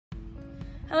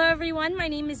Hello everyone, my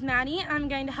name is Maddie and I'm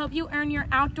going to help you earn your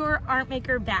Outdoor Art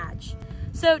Maker badge.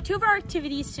 So two of our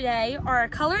activities today are a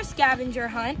Color Scavenger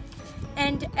Hunt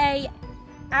and a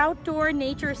Outdoor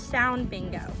Nature Sound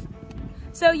Bingo.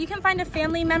 So you can find a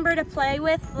family member to play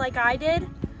with like I did,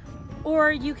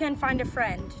 or you can find a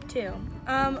friend too.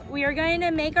 We are going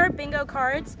to make our bingo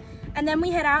cards and then we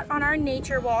head out on our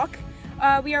nature walk.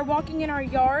 We are walking in our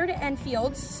yard and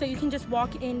fields, so you can just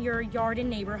walk in your yard and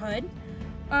neighborhood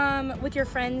with your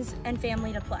friends and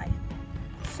family to play.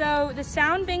 So the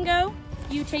sound bingo,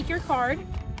 you take your card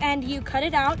and you cut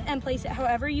it out and place it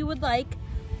however you would like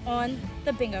on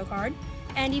the bingo card.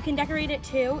 And you can decorate it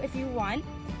too if you want.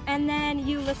 And then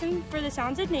you listen for the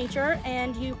sounds of nature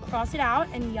and you cross it out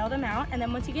and yell them out. And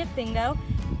then once you get bingo,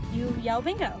 you yell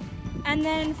bingo. And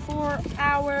then for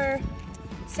our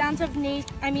sounds of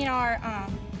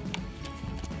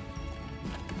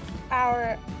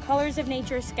our Colors of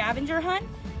Nature Scavenger Hunt,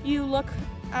 you look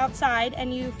outside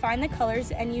and you find the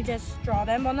colors and you just draw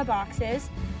them on the boxes.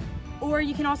 Or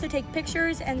you can also take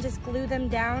pictures and just glue them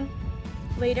down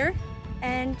later.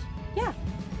 And yeah.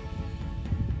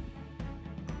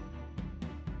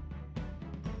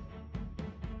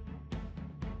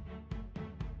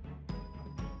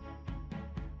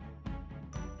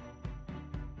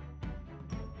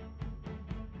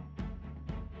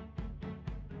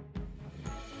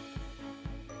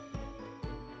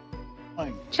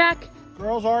 Check.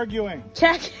 Girls arguing.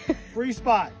 Check. Free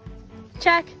spot.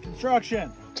 Check.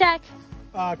 Construction. Check.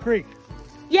 Creek.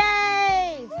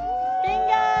 Yay!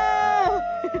 Bingo!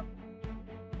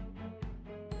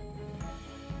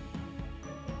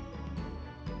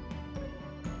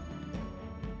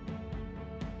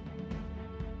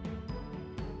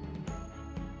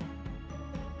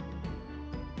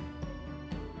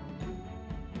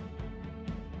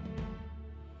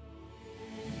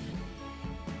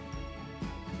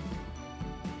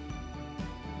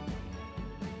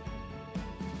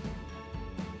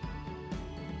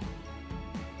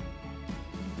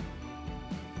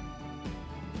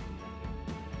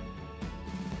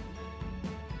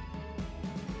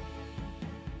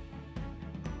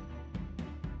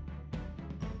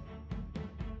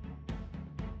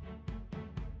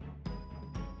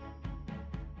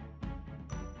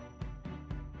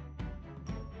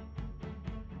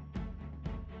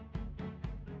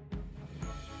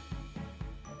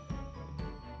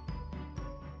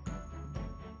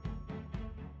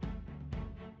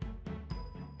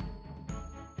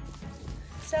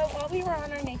 So while we were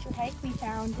on our nature hike, we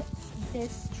found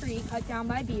this tree cut down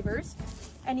by beavers,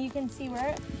 and you can see where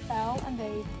it fell, and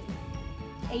they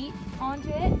ate onto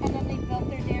it, and then they built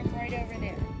their dam right over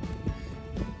there.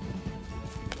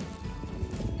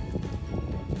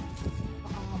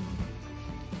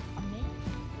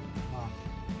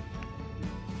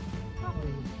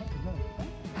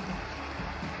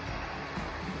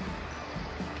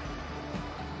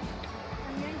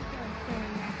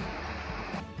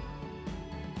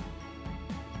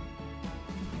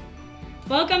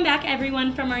 Welcome back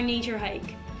everyone from our nature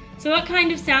hike. So what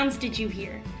kind of sounds did you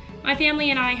hear? My family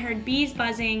and I heard bees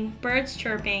buzzing, birds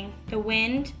chirping, the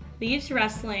wind, leaves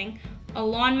rustling, a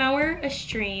lawnmower, a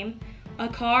stream, a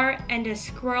car, and a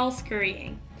squirrel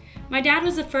scurrying. My dad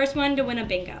was the first one to win a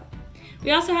bingo.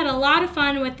 We also had a lot of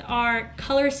fun with our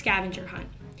Color Scavenger Hunt.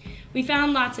 We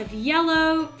found lots of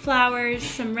yellow flowers,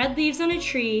 some red leaves on a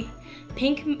tree,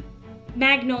 pink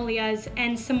magnolias,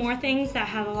 and some more things that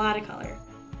have a lot of color.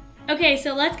 Okay,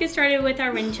 so let's get started with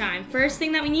our wind chime. First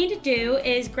thing that we need to do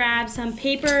is grab some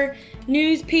paper,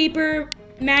 newspaper,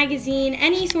 magazine,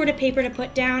 any sort of paper to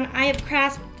put down. I have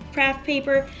craft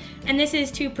paper, and this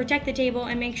is to protect the table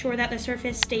and make sure that the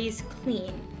surface stays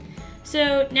clean.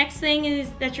 So next thing is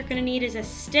that you're gonna need is a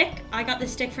stick. I got the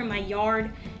stick from my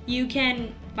yard. You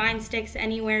can find sticks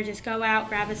anywhere. Just go out,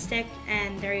 grab a stick,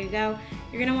 and there you go.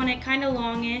 You're gonna want it kind of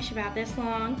longish, about this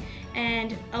long,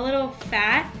 and a little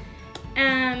fat.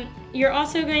 You're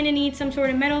also going to need some sort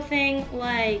of metal thing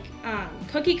like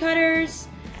cookie cutters,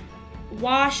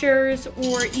 washers,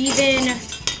 or even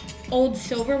old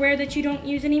silverware that you don't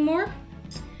use anymore.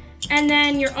 And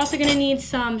then you're also going to need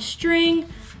some string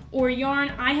or yarn.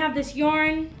 I have this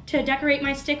yarn to decorate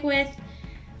my stick with.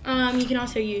 You can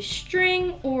also use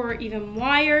string or even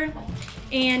wire.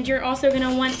 And you're also going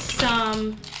to want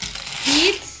some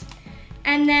beads.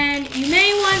 And then you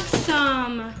may want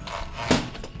some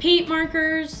paint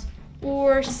markers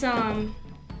or some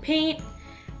paint,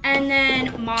 and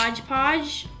then Mod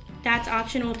Podge, that's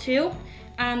optional too.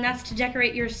 That's to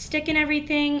decorate your stick and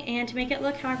everything and to make it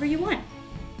look however you want.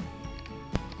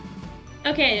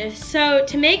 Okay, so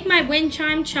to make my wind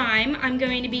chime, I'm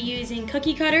going to be using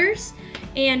cookie cutters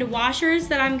and washers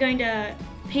that I'm going to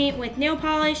paint with nail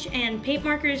polish and paint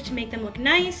markers to make them look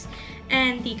nice.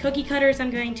 And the cookie cutters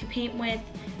I'm going to paint with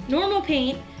normal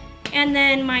paint. And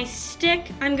then my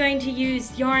stick, I'm going to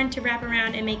use yarn to wrap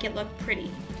around and make it look pretty.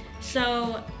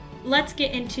 So let's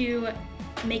get into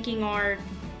making our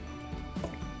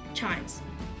chimes.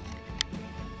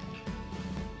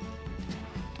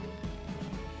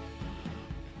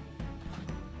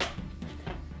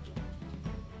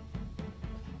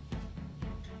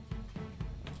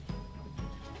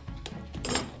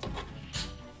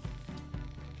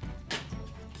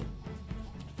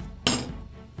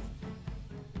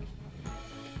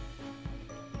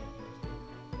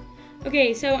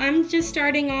 Okay, so I'm just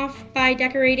starting off by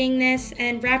decorating this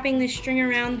and wrapping the string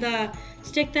around the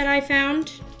stick that I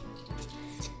found.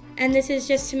 And this is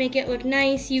just to make it look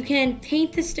nice. You can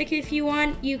paint the stick if you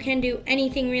want. You can do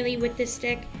anything really with this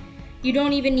stick. You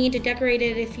don't even need to decorate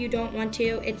it if you don't want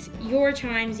to. It's your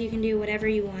chimes. You can do whatever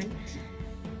you want.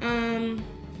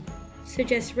 So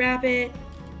just wrap it,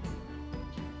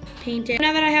 paint it.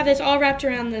 Now that I have this all wrapped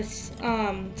around this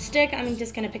stick, I'm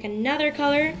just gonna pick another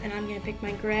color, and I'm gonna pick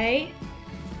my gray.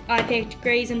 I picked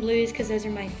grays and blues because those are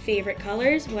my favorite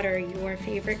colors. What are your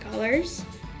favorite colors?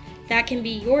 That can be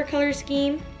your color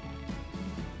scheme.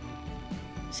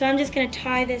 So I'm just gonna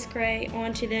tie this gray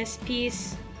onto this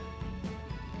piece.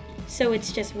 So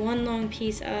it's just one long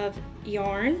piece of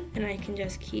yarn, and I can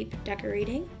just keep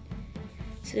decorating.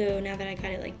 So now that I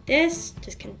got it like this,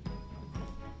 just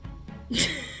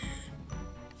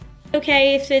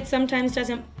okay, if it sometimes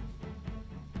doesn't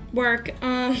work.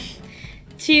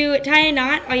 To tie a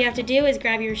knot, all you have to do is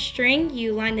grab your string,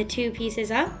 you line the two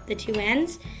pieces up, the two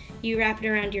ends, you wrap it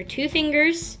around your two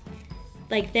fingers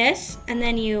like this, and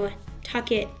then you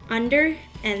tuck it under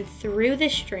and through the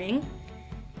string,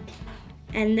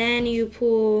 and then you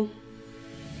pull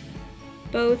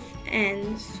both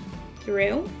ends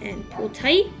through and pull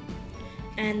tight,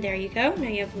 and there you go. Now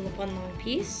you have one long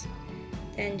piece.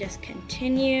 Then just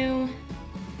continue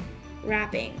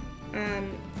wrapping.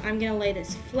 I'm gonna lay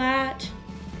this flat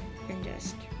and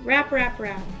just wrap, wrap,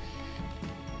 wrap.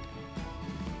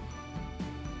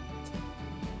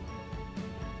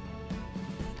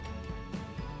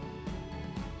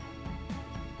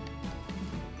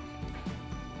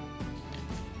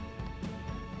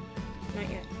 Not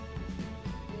yet.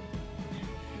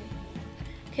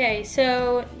 Okay,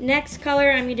 so next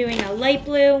color I'm doing a light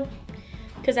blue,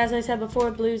 because as I said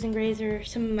before, blues and grays are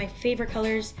some of my favorite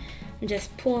colors. I'm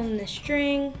just pulling the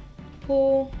string,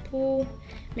 pull, pull,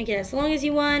 make it as long as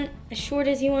you want, as short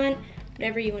as you want,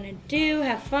 whatever you want to do,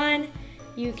 have fun.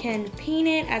 You can paint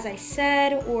it, as I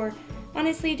said, or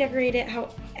honestly decorate it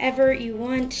however you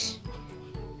want.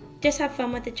 Just have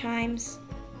fun with the chimes,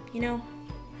 you know.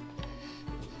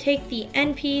 Take the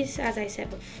end piece, as I said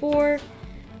before.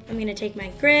 I'm gonna take my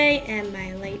gray and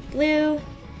my light blue.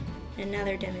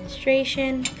 Another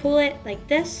demonstration. Pull it like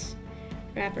this.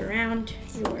 Wrap around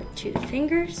your two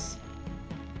fingers.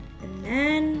 And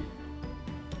then,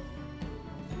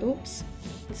 oops,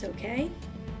 it's okay.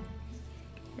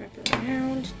 Wrap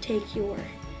around. Take your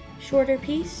shorter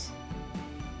piece.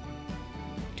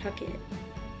 Tuck it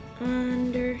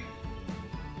under.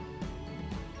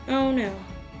 Oh no.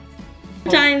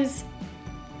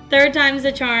 Third time's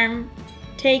the charm.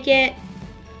 Take it,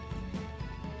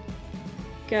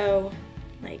 go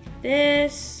like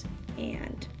this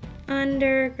and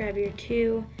under, grab your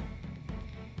two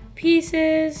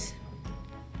pieces,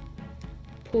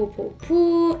 pull, pull,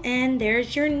 pull, and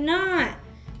there's your knot.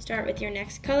 Start with your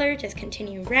next color, just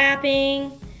continue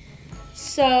wrapping.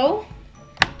 So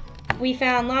we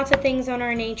found lots of things on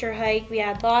our nature hike. We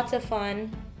had lots of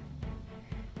fun.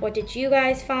 What did you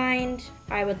guys find?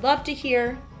 I would love to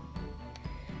hear.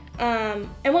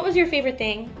 And what was your favorite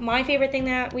thing? My favorite thing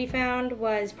that we found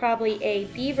was probably a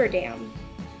beaver dam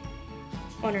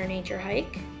on our nature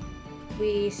hike.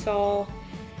 We saw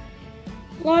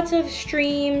lots of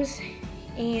streams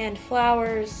and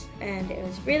flowers, and it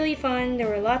was really fun. There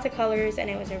were lots of colors, and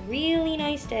it was a really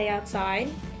nice day outside.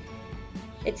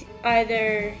 It's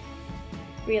either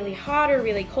really hot or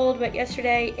really cold, but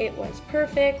yesterday it was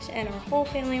perfect, and our whole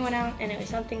family went out, and it was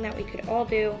something that we could all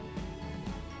do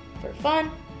for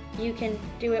fun. You can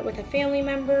do it with a family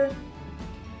member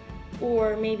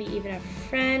or maybe even a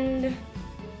friend.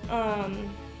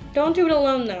 Don't do it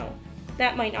alone though.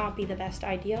 That might not be the best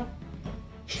idea.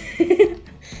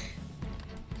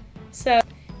 So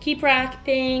keep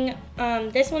wrapping.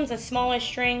 This one's a smaller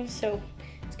string, so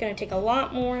it's gonna take a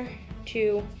lot more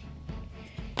to,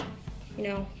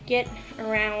 get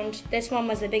around. This one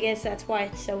was the biggest, that's why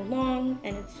it's so long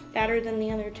and it's fatter than the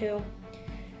other two.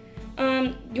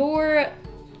 Your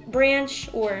branch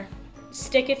or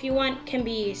stick, if you want, can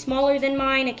be smaller than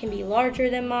mine. It can be larger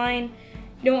than mine.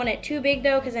 You don't want it too big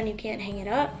though, because then you can't hang it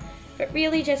up. But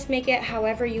really just make it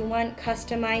however you want,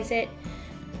 customize it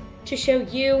to show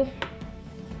you,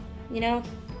 you know,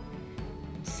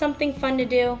 something fun to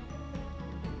do.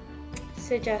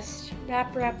 So just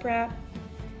wrap, wrap, wrap.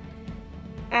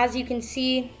 As you can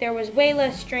see, there was way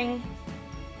less string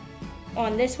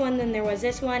on this one than there was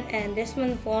this one, and this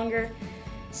one's longer,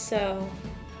 so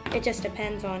it just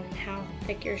depends on how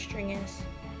thick your string is.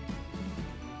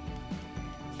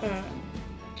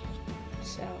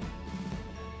 So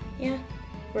yeah,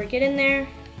 we're getting there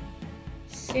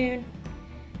soon,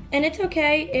 and it's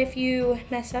okay if you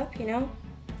mess up, you know,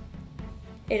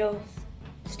 it'll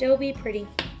still be pretty.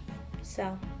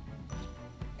 So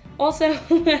also,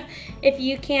 if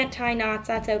you can't tie knots,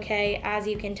 that's okay. As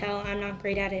you can tell, I'm not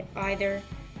great at it either.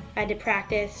 I had to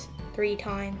practice 3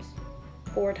 times,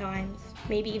 4 times,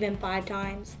 maybe even 5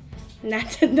 times, and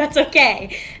that's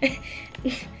okay.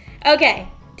 Okay,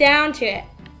 down to it.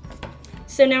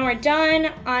 So now we're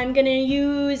done. I'm gonna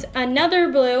use another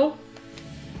blue.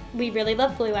 We really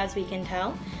love blue, as we can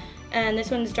tell, and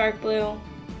this one's dark blue.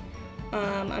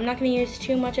 I'm not going to use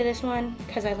too much of this one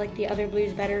because I like the other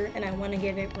blues better and I want to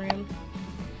give it room.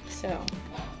 So,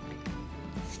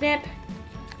 snip.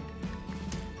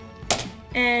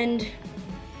 And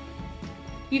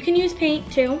you can use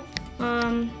paint too,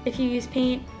 if you use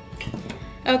paint.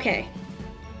 Okay,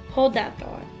 hold that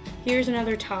thought. Here's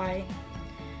another tie.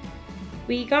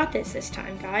 We got this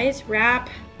time, guys. Wrap,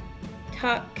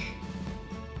 tuck,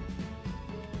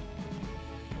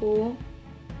 pull.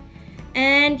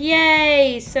 And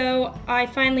yay! So I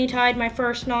finally tied my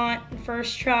first knot,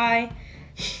 first try.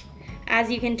 As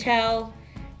you can tell,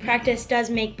 practice does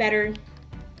make better.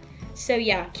 So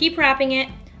yeah, keep wrapping it.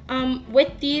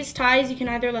 With these ties, you can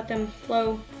either let them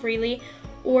flow freely,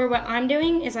 or what I'm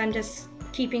doing is I'm just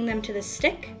keeping them to the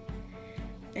stick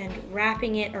and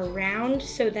wrapping it around,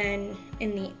 so then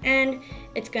in the end,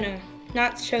 it's gonna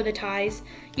not show the ties.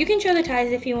 You can show the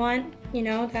ties if you want, you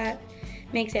know, that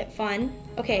makes it fun.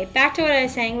 Okay, back to what I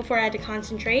was saying before I had to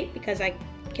concentrate because I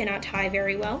cannot tie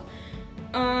very well.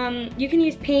 You can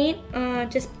use paint.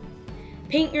 Just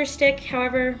paint your stick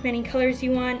however many colors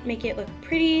you want, make it look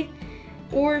pretty,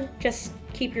 or just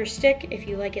keep your stick if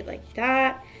you like it like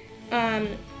that. I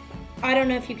don't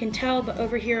know if you can tell, but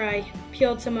over here I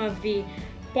peeled some of the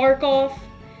bark off.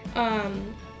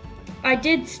 I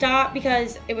did stop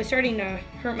because it was starting to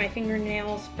hurt my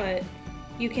fingernails, but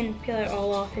you can peel it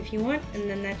all off if you want, and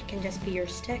then that can just be your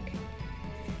stick.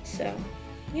 So,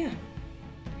 yeah.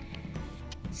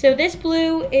 So this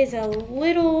blue is a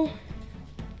little,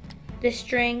 this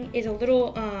string is a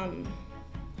little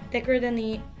thicker than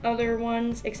the other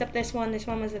ones, except this one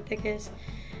was the thickest.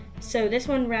 So this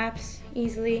one wraps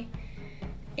easily,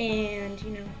 and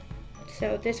you know,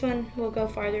 so this one will go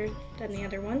farther than the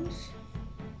other ones,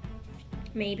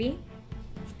 maybe.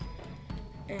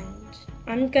 And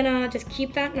I'm gonna just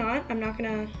keep that knot. I'm not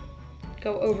gonna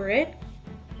go over it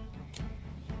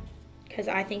because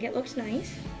I think it looks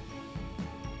nice.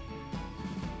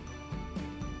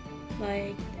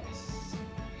 Like this.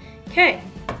 Okay,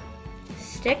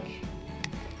 stick.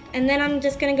 And then I'm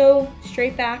just gonna go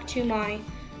straight back to my,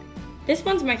 this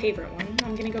one's my favorite one.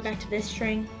 I'm gonna go back to this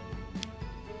string.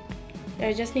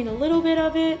 I just need a little bit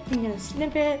of it. I'm gonna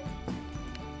snip it.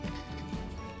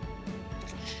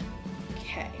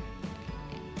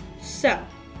 So,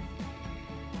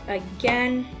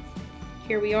 again,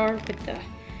 here we are with the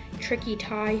tricky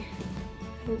tie.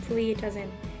 Hopefully it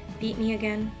doesn't beat me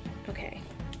again. Okay.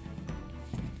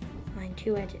 Line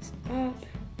 2 edges up.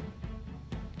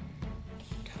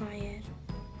 Tie it.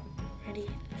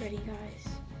 Ready guys.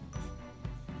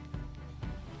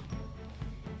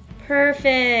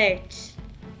 Perfect.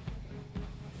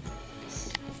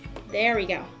 There we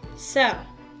go. So,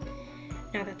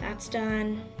 now that that's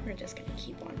done, we're just gonna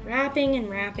keep on wrapping and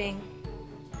wrapping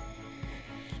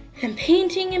and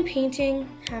painting,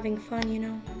 having fun, you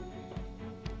know.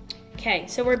 Okay,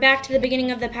 so we're back to the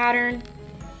beginning of the pattern.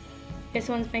 This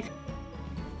one's my favorite.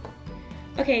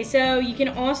 Okay, so you can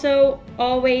also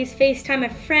always FaceTime a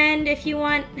friend if you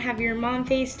want. Have your mom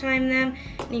FaceTime them,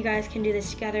 and you guys can do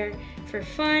this together for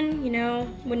fun, you know.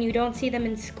 When you don't see them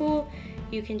in school,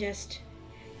 you can just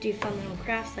do fun little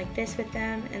crafts like this with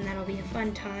them, and that'll be a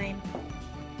fun time.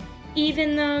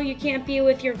 Even though you can't be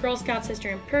with your Girl Scout sister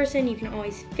in person, you can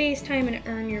always FaceTime and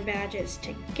earn your badges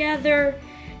together,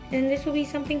 and this will be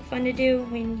something fun to do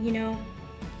when, you know,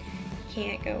 you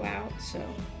can't go out. So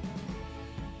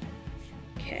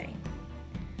okay,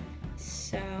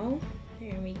 so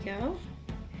there we go,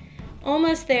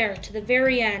 almost there to the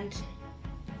very end.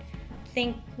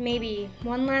 think maybe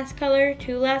one last color,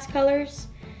 two last colors.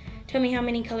 Tell me how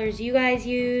many colors you guys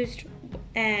used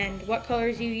and what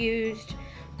colors you used.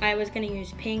 I was gonna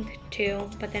use pink too,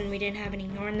 but then we didn't have any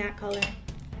yarn that color.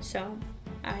 So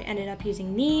I ended up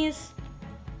using these.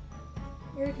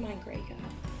 Where'd my gray go?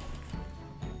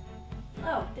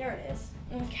 Oh, there it is.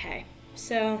 Okay,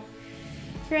 so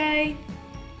gray,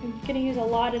 I'm gonna use a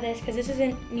lot of this because this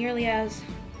isn't nearly as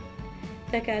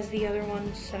thick as the other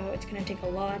ones, so it's gonna take a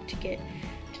lot to get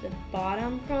to the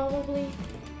bottom probably.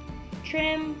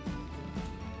 Trim.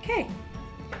 Okay,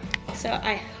 so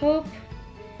I hope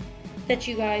that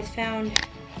you guys found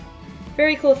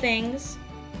very cool things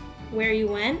where you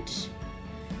went,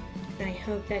 and I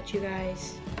hope that you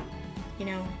guys, you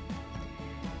know,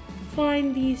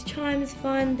 find these chimes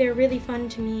fun. They're really fun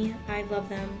to me. I love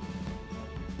them.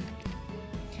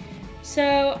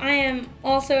 So I am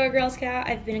also a Girl Scout.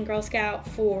 I've been a Girl Scout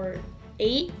for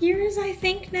 8 years, I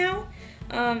think now.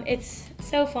 It's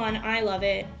so fun. I love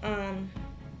it.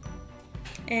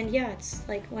 And yeah, it's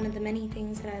like one of the many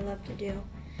things that I love to do.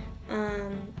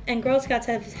 And Girl Scouts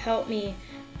have helped me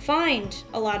find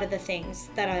a lot of the things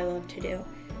that I love to do.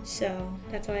 So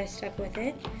that's why I stuck with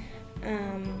it.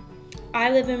 I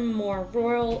live in a more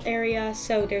rural area,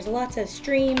 so there's lots of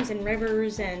streams and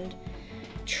rivers and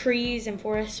trees and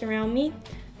forests around me.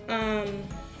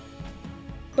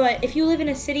 But if you live in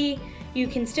a city, you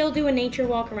can still do a nature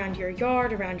walk around your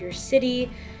yard, around your city,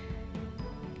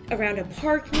 around a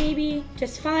park maybe.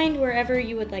 Just find wherever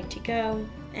you would like to go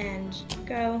and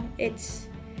go. It's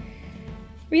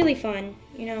really fun.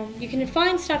 You know, you can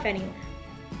find stuff anywhere.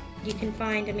 You can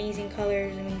find amazing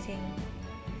colors, amazing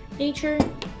nature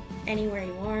anywhere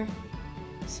you are.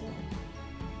 So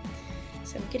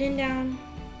getting down.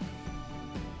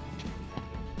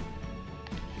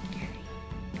 Okay.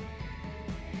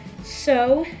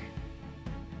 So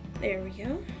there we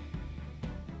go.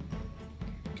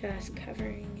 Just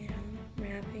covering it,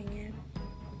 wrapping it.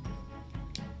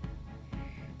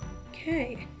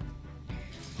 Okay.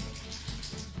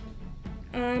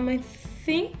 I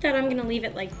think that I'm gonna leave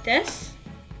it like this.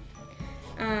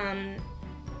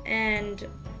 And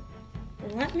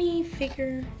let me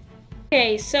figure.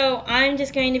 Okay, so I'm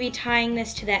just going to be tying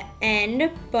this to the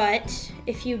end, but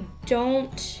if you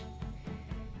don't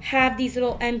have these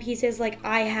little end pieces like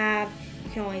I have,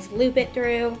 you can always loop it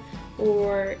through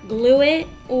or glue it,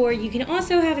 or you can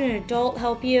also have an adult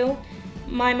help you.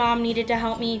 My mom needed to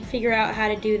help me figure out how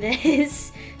to do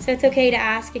this, so it's okay to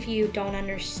ask if you don't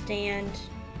understand.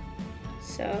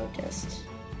 So just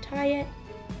tie it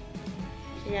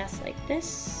just like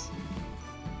this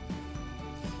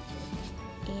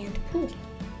and pull.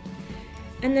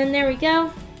 And then there we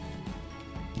go.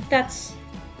 That's,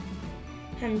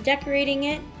 I'm decorating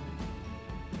it.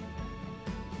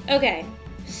 Okay,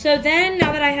 so then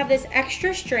now that I have this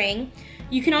extra string,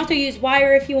 you can also use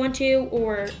wire if you want to,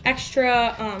 or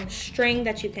extra string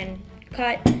that you can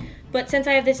cut. But since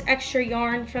I have this extra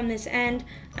yarn from this end,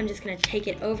 I'm just gonna take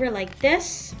it over like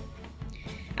this.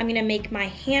 I'm gonna make my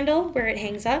handle where it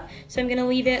hangs up. So I'm gonna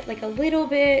leave it like a little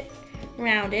bit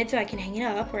rounded so I can hang it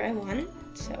up where I want.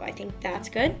 So I think that's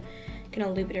good. I'm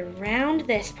gonna loop it around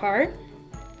this part,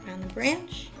 around the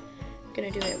branch. I'm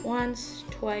gonna do it once,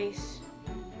 twice,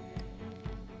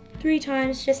 3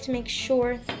 times just to make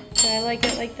sure that I like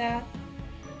it like that.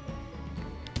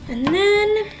 And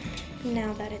then,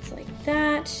 now that it's like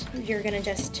that, you're gonna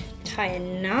just tie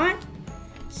a knot.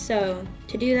 So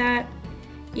to do that,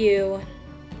 you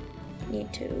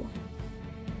need to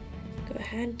go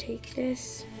ahead, take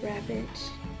this, wrap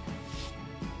it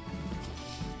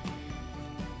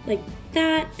like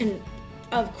that. And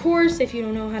of course, if you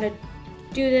don't know how to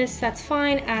do this, that's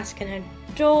fine. Ask an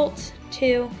adult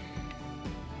too.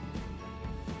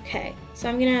 Okay, so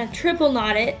I'm gonna triple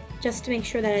knot it just to make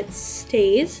sure that it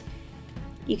stays.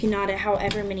 You can knot it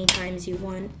however many times you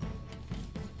want.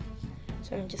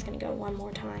 So I'm just gonna go one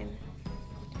more time.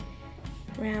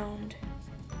 Round,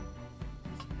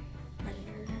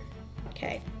 under,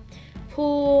 okay.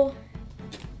 Pull,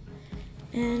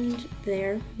 and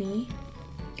there we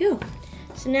go.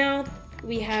 So now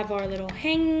we have our little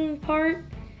hang part.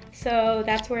 So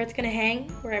that's where it's gonna hang,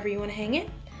 wherever you wanna hang it.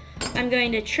 I'm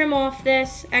going to trim off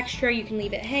this extra. You can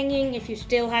leave it hanging. If you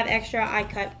still have extra, I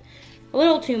cut a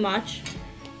little too much.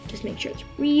 Just make sure it's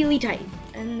really tight.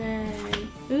 And then,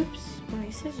 oops, my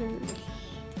scissors.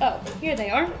 Oh, here they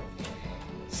are.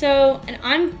 So, and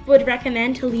I would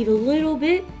recommend to leave a little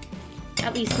bit,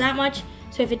 at least that much.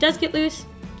 So if it does get loose,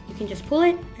 you can just pull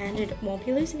it and it won't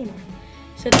be loose anymore.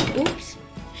 So, oops.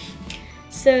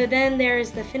 So then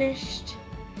there's the finished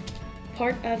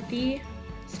part of the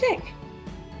stick.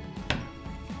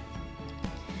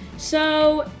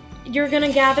 So you're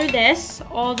gonna gather this,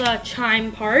 all the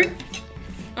chime part.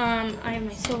 I have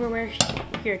my silverware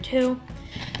here too.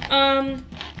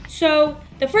 So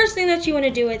the first thing that you want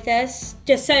to do with this,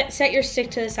 just set your stick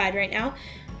to the side right now.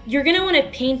 You're gonna want to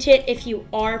paint it if you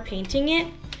are painting it,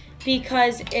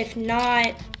 because if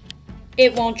not,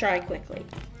 it won't dry quickly.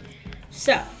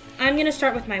 So I'm gonna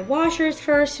start with my washers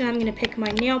first, and I'm gonna pick my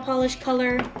nail polish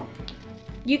color.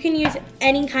 You can use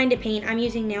any kind of paint. I'm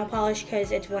using nail polish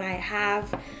because it's what I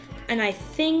have. And I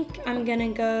think I'm gonna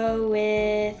go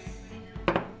with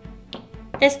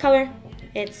this color.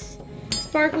 It's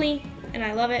sparkly and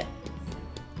I love it.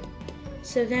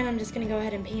 So then I'm just gonna go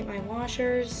ahead and paint my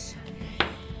washers.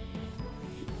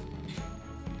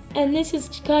 And this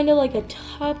is kind of like a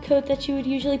top coat that you would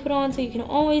usually put on, so you can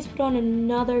always put on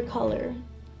another color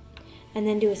and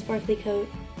then do a sparkly coat,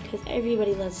 because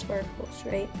everybody loves sparkles,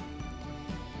 right?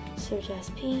 So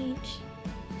just paint,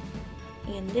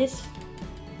 and this,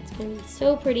 it's gonna be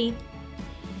so pretty.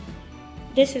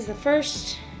 This is the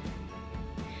first.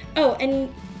 Oh,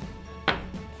 and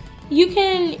you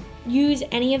can use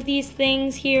any of these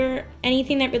things here.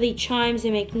 Anything that really chimes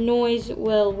and make noise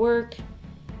will work,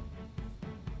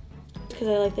 because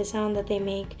I like the sound that they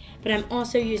make. But I'm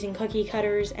also using cookie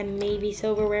cutters and maybe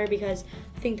silverware because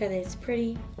I think that it's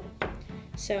pretty.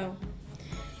 So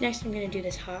next I'm gonna do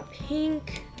this hot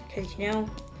pink, because you know,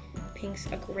 pink's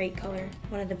a great color,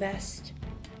 one of the best.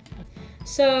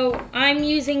 So I'm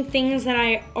using things that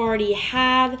I already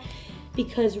have,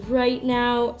 because right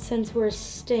now, since we're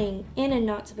staying in and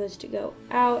not supposed to go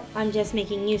out, I'm just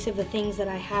making use of the things that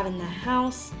I have in the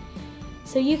house.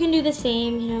 So you can do the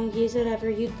same, you know, use whatever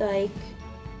you'd like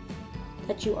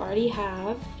that you already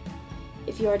have.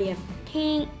 If you already have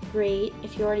paint, great.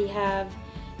 If you already have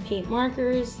paint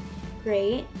markers,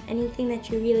 great. Anything that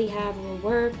you really have will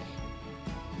work.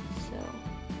 So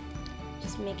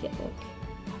just make it look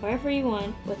however you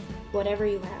want with whatever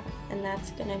you have, and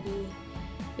that's gonna be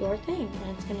your thing,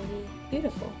 and it's gonna be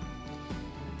beautiful.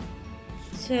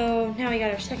 So now we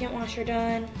got our second washer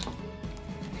done.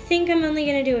 I think I'm only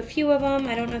gonna do a few of them.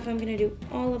 I don't know if I'm gonna do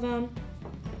all of them,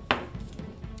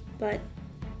 but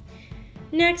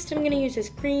next I'm gonna use this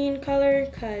green color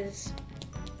because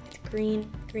it's green.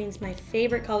 Green's my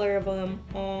favorite color of them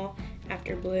all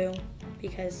after blue,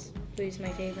 because blue's my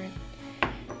favorite.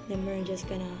 Then we're just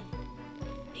gonna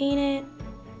paint it,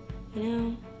 you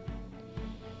know.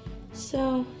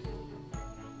 So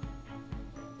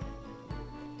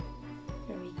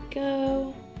there we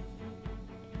go.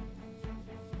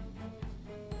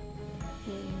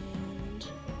 And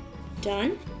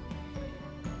done.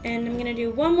 And I'm gonna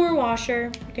do one more washer.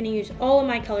 I'm gonna use all of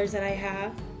my colors that I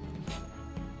have.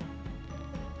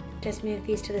 Just move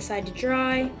these to the side to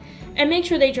dry, and make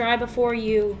sure they dry before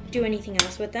you do anything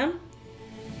else with them.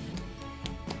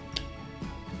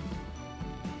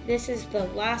 This is the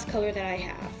last color that I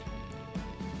have.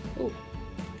 Ooh.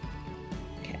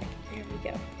 Okay, there we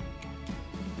go.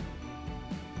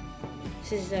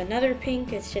 This is another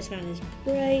pink. It's just not as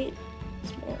bright.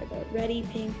 It's more of a reddy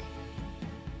pink.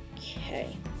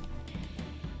 Okay.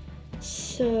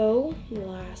 So,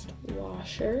 last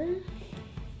washer.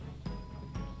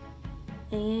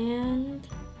 And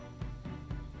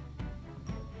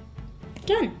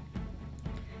done.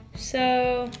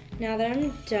 So now that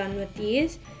I'm done with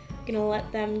these, I'm gonna let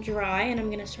them dry, and I'm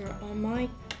gonna start on my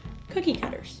cookie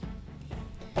cutters.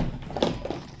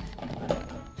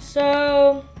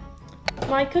 So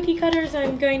my cookie cutters,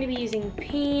 I'm going to be using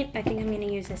paint. I think I'm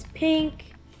gonna use this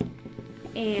pink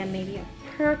and maybe a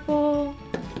purple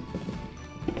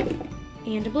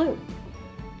and a blue.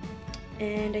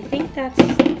 And I think that's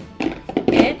it.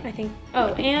 I think,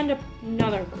 oh, and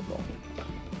another purple.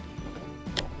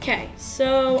 Okay,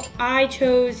 so I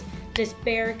chose this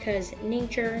bear because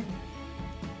nature,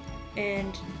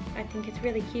 and I think it's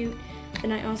really cute.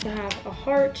 And I also have a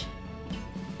heart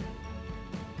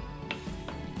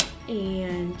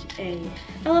and a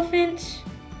elephant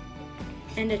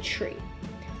and a tree.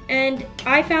 And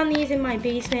I found these in my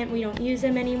basement. We don't use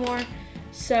them anymore,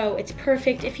 so it's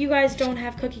perfect. If you guys don't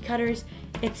have cookie cutters,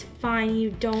 it's fine. You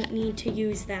don't need to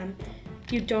use them.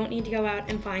 You don't need to go out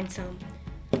and find some.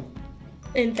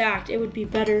 In fact, it would be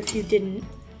better if you didn't.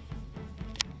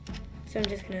 So I'm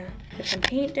just gonna put some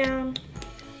paint down.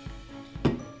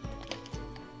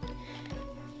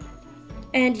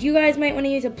 And you guys might want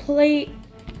to use a plate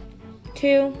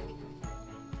too.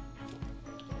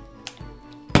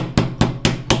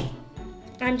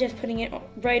 I'm just putting it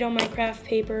right on my craft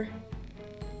paper.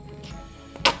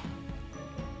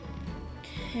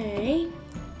 Okay,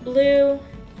 blue.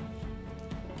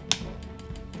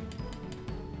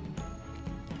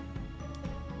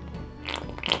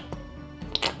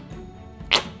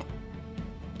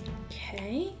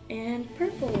 Okay, and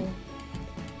purple.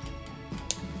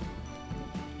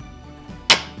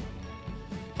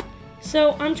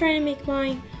 So I'm trying to make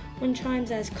my wind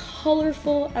chimes as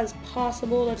colorful as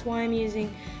possible. That's why I'm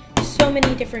using so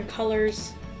many different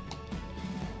colors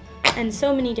and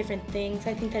so many different things.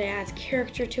 I think that it adds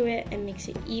character to it and makes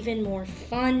it even more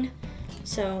fun.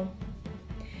 So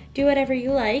do whatever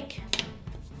you like.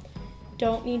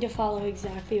 Don't need to follow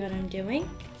exactly what I'm doing.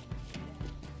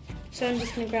 So I'm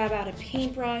just gonna grab out a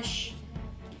paintbrush,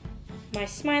 my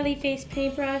smiley face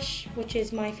paintbrush, which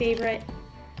is my favorite.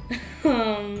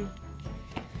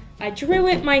 I drew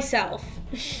it myself.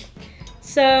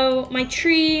 So my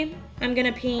tree, I'm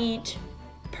gonna paint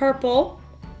purple,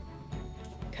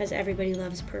 because everybody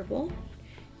loves purple.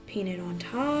 Paint it on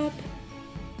top.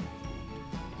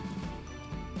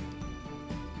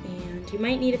 And you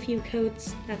might need a few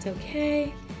coats, that's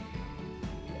okay.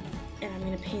 And I'm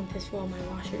gonna paint this while my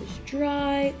washer is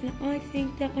dry, and I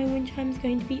think that my wind chime is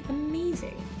going to be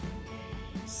amazing.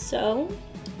 So,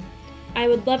 I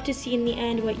would love to see in the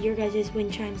end what your guys'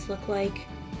 wind chimes look like,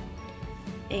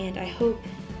 and I hope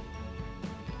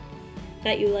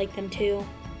that you like them too.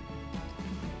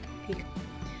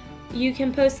 You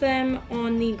can post them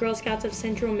on the Girl Scouts of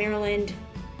Central Maryland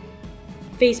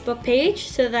Facebook page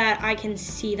so that I can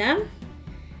see them.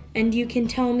 And you can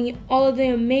tell me all of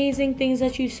the amazing things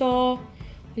that you saw on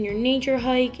your nature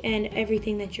hike and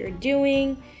everything that you're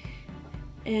doing.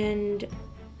 And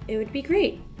it would be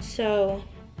great. So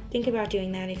think about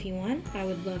doing that if you want. I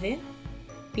would love it.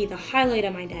 Be the highlight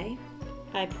of my day.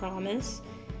 I promise.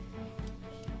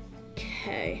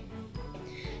 Okay.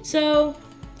 So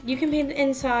you can paint the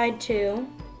inside too.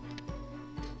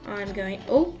 I'm going,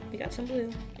 oh, we got some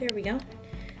blue. There we go.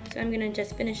 So I'm gonna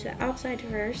just finish the outside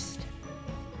first.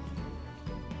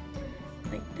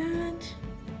 Like that.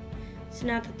 So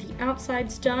now that the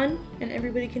outside's done and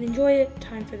everybody can enjoy it,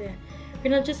 time for we're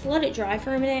gonna just let it dry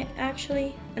for a minute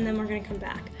actually, and then we're gonna come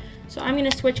back. So I'm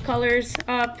gonna switch colors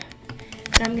up,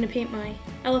 and I'm gonna paint my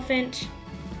elephant.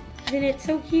 Isn't it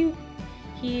so cute?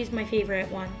 He's my favorite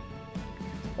one.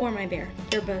 Or my bear.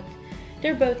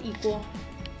 They're both equal.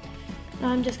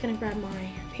 I'm just gonna grab my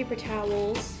paper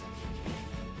towels.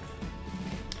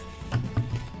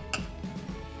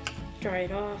 Dry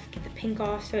it off, get the pink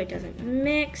off so it doesn't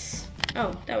mix.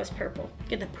 Oh, that was purple.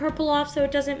 Get the purple off so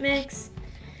it doesn't mix.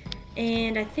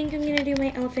 And I think I'm gonna do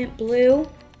my elephant blue.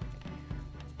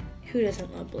 Who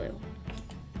doesn't love blue?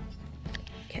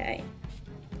 Okay.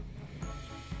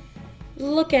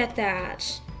 Look at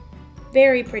that.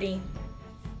 Very pretty.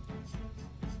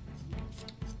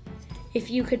 If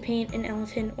you could paint an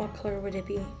elephant, what color would it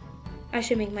be? I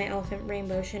should make my elephant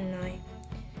rainbow, shouldn't I?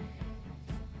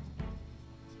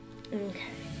 Okay.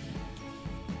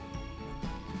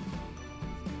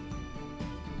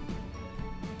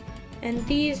 And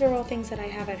these are all things that I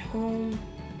have at home.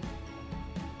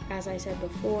 As I said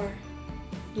before,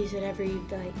 use whatever you'd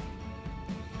like.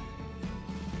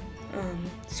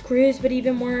 Screws would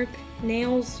even work,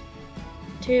 nails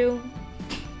too.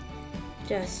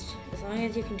 Just as long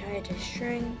as you can tie it to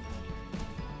string,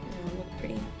 it'll look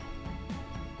pretty.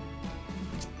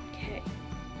 Okay.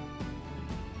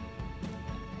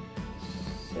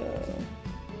 So,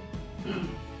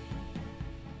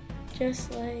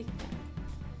 just like,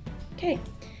 okay,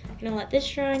 I'm gonna let this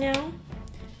dry now.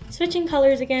 Switching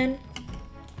colors again.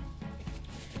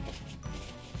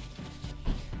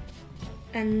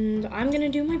 And I'm gonna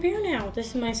do my bear now. This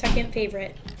is my second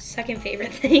favorite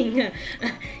thing.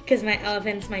 Because my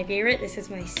elephant's my favorite, this is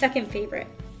my second favorite.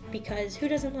 Because who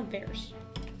doesn't love bears?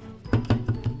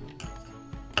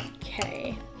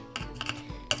 Okay.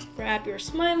 Grab your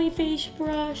smiley face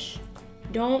brush.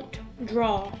 Don't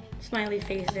draw smiley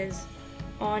faces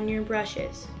on your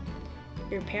brushes.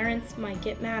 Your parents might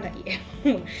get mad at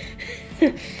you.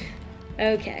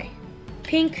 Okay.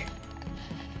 Pink.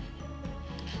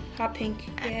 Hot pink,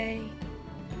 yay.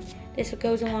 This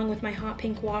goes along with my hot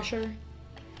pink washer.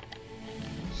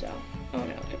 So, oh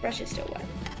no, the brush is still wet.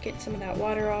 Get some of that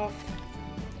water off.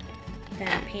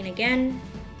 Then paint again.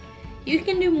 You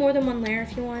can do more than one layer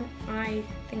if you want. I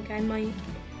think I might.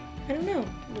 I don't know.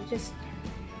 We'll just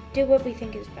do what we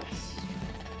think is best.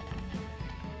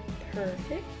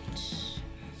 Perfect.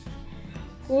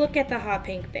 Look at the hot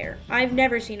pink bear. I've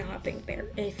never seen a hot pink bear.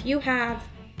 If you have,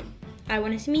 I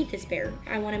want to meet this bear.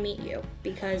 I want to meet you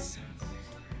because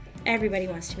everybody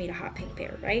wants to meet a hot pink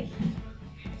bear, right?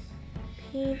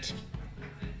 Paint.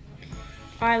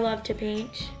 I love to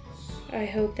paint. I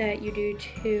hope that you do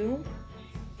too.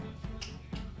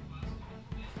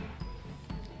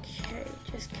 Okay,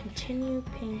 just continue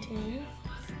painting.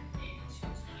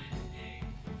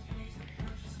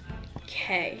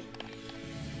 Okay,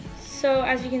 So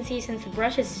as you can see, since the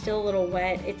brush is still a little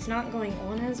wet, it's not going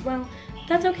on as well.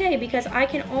 That's okay, because I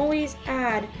can always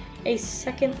add a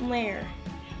second layer.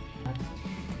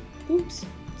 Oops.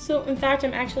 So in fact,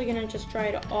 I'm actually gonna just dry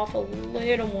it off a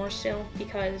little more still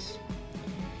because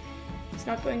it's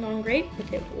not going on great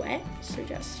with it wet. So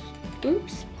just,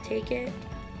 oops, take it,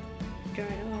 dry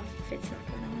it off if it's not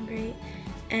going on great.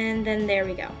 And then there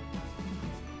we go.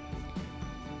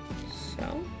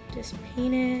 So just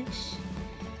paint it.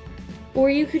 Or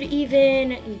you could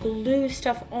even glue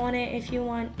stuff on it if you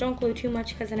want. Don't glue too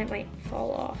much because then it might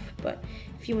fall off. But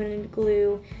if you want to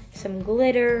glue some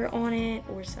glitter on it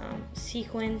or some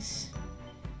sequins,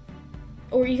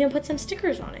 or even put some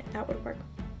stickers on it, that would work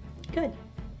good.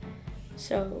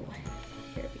 So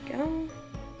here we go.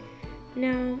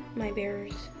 Now my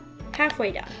bear's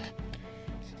halfway done.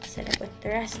 Set it with the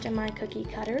rest of my cookie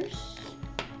cutters.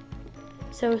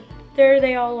 So there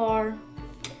they all are.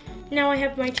 Now I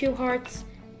have my two hearts.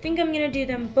 I think I'm gonna do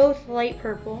them both light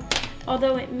purple,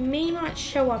 although it may not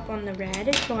show up on the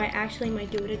red, so I actually might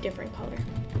do it a different color.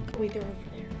 Wait, they're over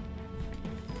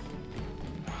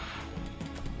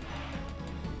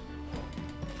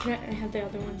there. I have the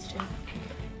other ones too.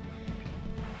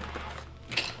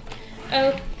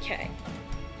 Okay.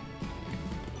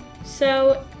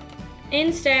 So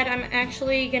instead, I'm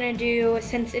actually gonna do,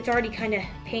 since it's already kind of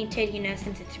painted, you know,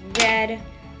 since it's red,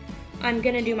 I'm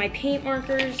gonna do my paint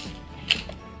markers.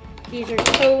 These are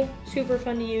so super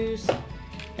fun to use.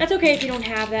 That's okay if you don't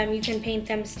have them. You can paint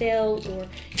them still, or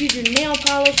use your nail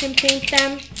polish and paint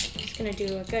them. Just gonna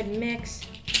do a good mix.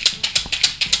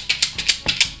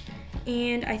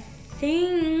 And I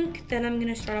think that I'm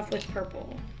gonna start off with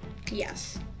purple.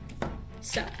 Yes.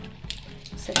 So,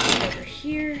 set this over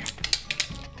here.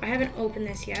 I haven't opened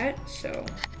this yet, so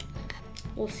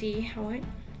we'll see how it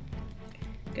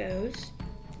goes.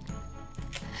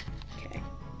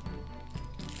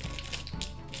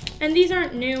 And these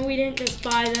aren't new, we didn't just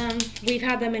buy them. We've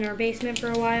had them in our basement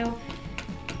for a while,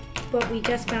 but we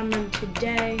just found them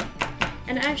today.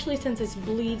 And actually, since this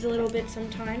bleeds a little bit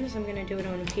sometimes, I'm gonna do it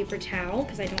on a paper towel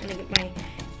because I don't wanna get my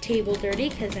table dirty,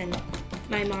 because then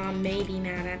my mom may be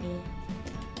mad at me.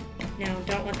 No,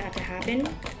 don't want that to happen.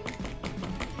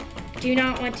 Do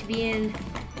not want to be in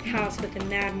the house with a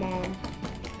mad mom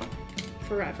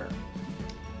forever.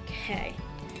 Okay.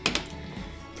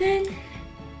 Then,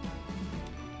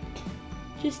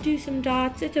 just do some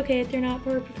dots. It's okay if they're not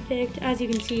perfect. As you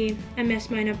can see, I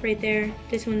messed mine up right there.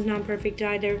 This one's not perfect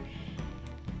either.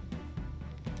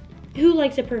 Who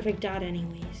likes a perfect dot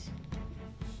anyways?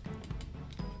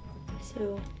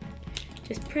 So,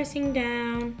 just pressing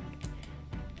down.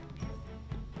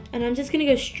 And I'm just gonna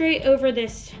go straight over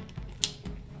this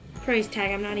price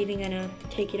tag. I'm not even gonna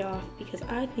take it off because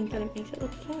I think that it makes it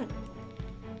look fun.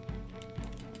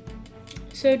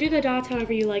 So do the dots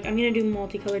however you like. I'm gonna do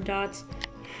multicolored dots,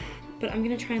 but I'm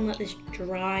gonna try and let this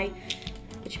dry,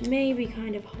 which may be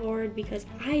kind of hard because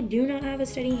I do not have a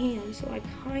steady hand, so I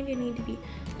kind of need to be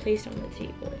placed on the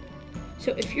table.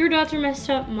 So if your dots are messed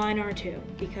up, mine are too,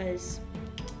 because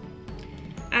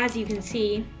as you can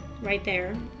see right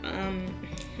there,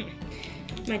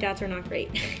 my dots are not great.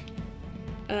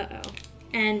 Uh-oh.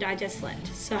 And I just slipped,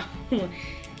 so,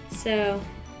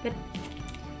 but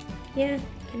yeah,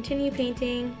 continue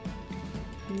painting,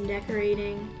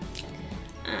 decorating.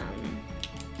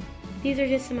 These are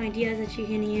just some ideas that you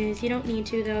can use. You don't need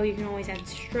to though, you can always add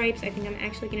stripes. I think I'm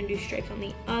actually gonna do stripes on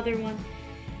the other one.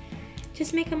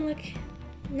 Just make them look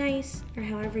nice, or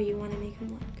however you wanna make them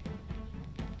look.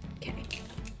 Okay,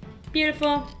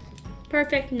 beautiful,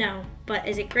 perfect, no, but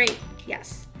is it great?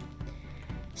 Yes.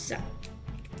 So,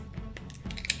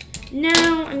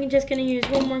 now I'm just gonna use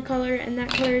one more color, and that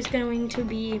color is going to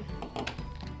be,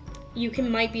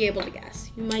 might be able to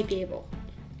guess. You might be able.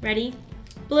 Ready?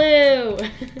 Blue!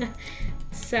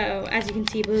 So, as you can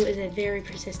see, blue is a very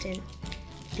persistent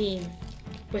theme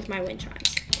with my wind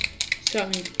chimes. So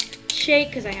I'm gonna shake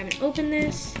because I haven't opened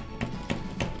this.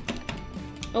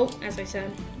 Oh, as I said,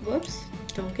 whoops,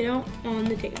 don't get out on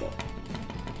the table.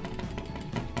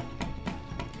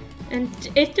 And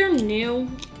if they're new,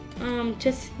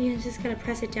 just gotta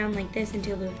press it down like this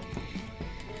until the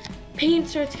paint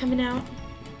starts coming out.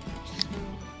 So,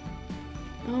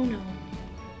 oh no.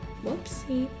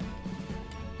 Whoopsie.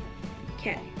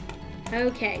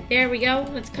 Okay, there we go.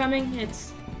 It's coming.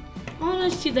 It's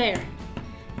almost to there.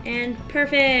 And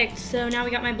perfect. So now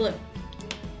we got my blue.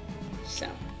 So,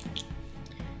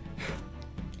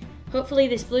 hopefully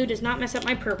this blue does not mess up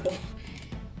my purple.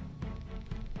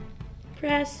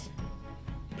 Press.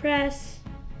 Press.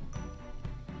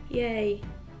 Yay.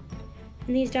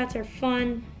 And these dots are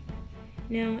fun.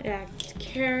 You know, it adds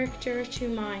character to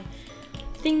my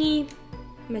thingy,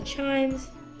 my chimes.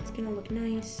 It's gonna look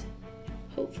nice,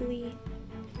 hopefully.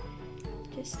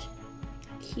 Just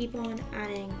keep on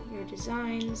adding your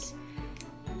designs.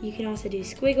 You can also do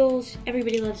squiggles.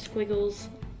 Everybody loves squiggles.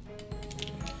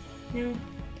 Do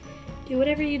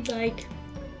whatever you'd like.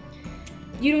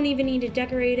 You don't even need to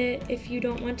decorate it if you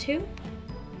don't want to.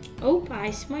 Oh,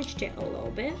 I smudged it a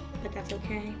little bit, but that's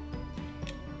okay.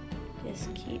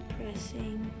 Just keep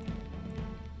pressing.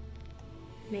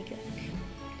 Make it look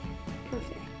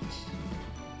perfect.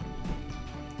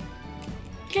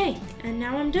 Okay, and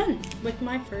now I'm done with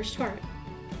my first heart.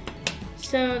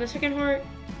 So the second heart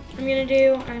I'm going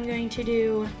to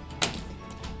do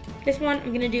this one. I'm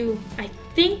going to do, I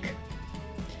think,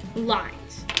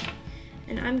 lines.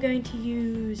 And I'm going to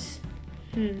use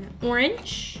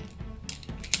orange.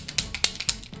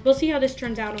 We'll see how this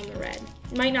turns out on the red.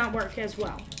 It might not work as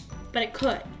well, but it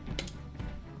could.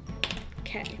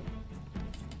 Okay.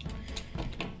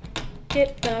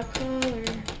 Get the color.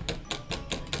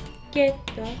 Get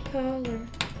the color.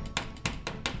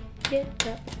 Get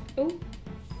the,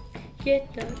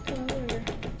 get the color.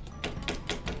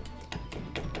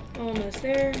 Almost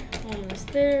there, almost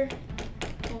there,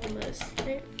 almost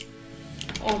there,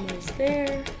 almost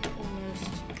there, almost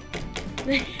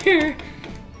there.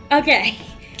 Okay,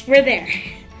 we're there.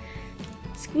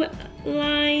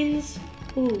 Lines.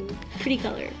 Ooh, pretty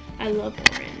color. I love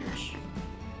orange.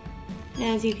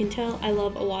 As you can tell, I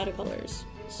love a lot of colors.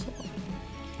 So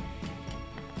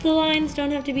the lines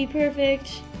don't have to be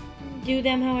perfect. Do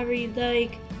them however you'd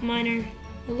like. Mine are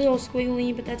a little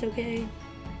squiggly, but that's okay.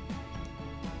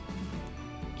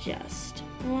 Just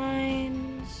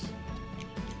lines.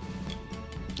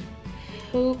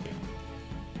 Hope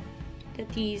that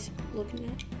these look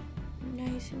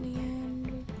nice in the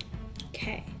end.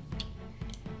 Okay.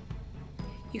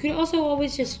 You could also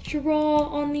always just draw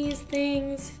on these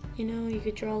things. You know, you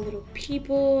could draw little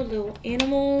people, little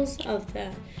animals of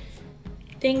the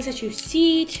things that you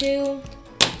see too.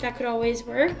 That could always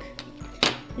work.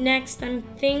 Next, I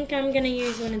think I'm gonna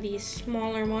use one of these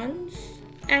smaller ones.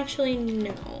 Actually,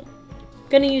 no. I'm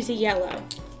gonna use a yellow.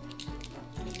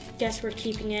 Guess we're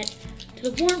keeping it to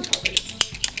the warm colors.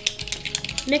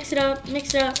 Mix it up,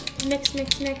 mix it up, mix,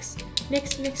 mix, mix,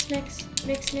 mix, mix, mix,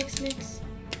 mix, mix, mix.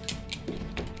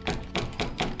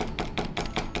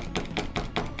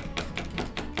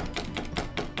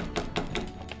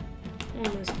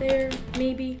 Almost there,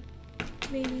 maybe,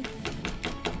 maybe.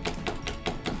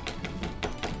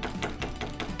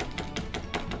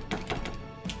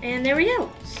 And there we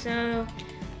go. So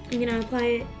I'm gonna apply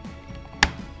it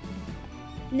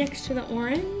next to the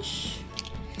orange.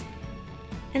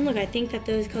 And look, I think that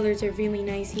those colors are really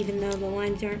nice, even though the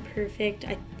lines aren't perfect.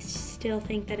 I still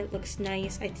think that it looks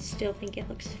nice. I still think it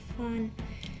looks fun.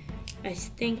 I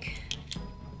think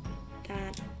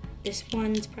that this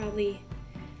one's probably,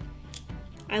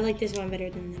 I like this one better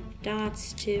than the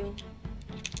dots too.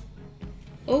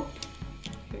 Oh,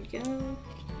 here we go.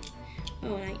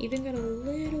 Oh, and I even got a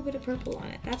little bit of purple on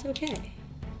it. That's okay.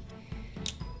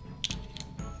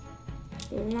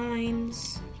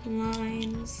 Lines,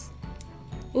 lines.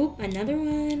 Oop, another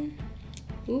one.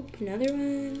 Oop, another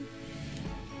one.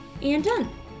 And done.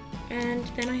 And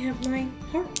then I have my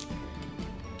heart.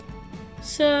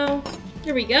 So,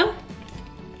 there we go.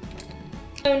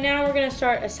 So now we're gonna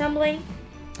start assembling.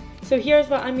 So here's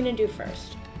what I'm gonna do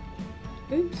first.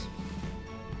 Oops.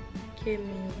 Give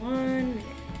me 1 minute.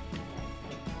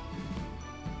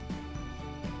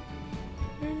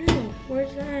 Oh no,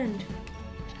 where's the end?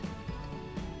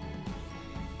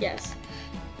 Yes.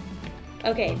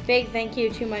 Okay, big thank you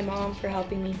to my mom for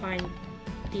helping me find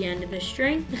the end of the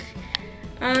string.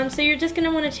 So you're just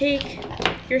gonna wanna take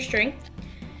your string,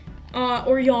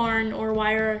 or yarn, or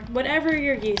wire, whatever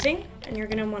you're using, and you're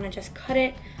gonna wanna just cut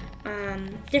it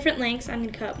different lengths. I'm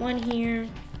gonna cut one here,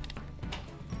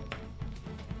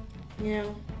 you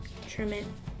know, trim it.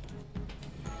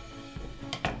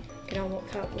 Gonna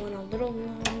cut one a little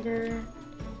longer,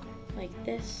 like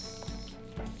this.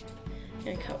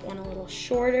 Gonna cut one a little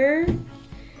shorter,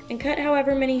 and cut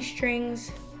however many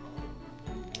strings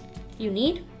you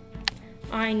need.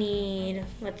 I need,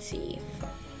 let's see.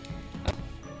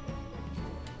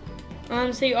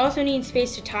 So you also need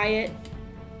space to tie it.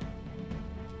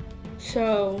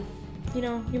 So, you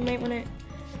know, you might want it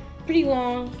pretty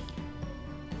long.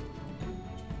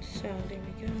 So there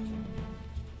we go.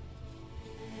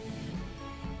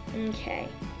 Okay.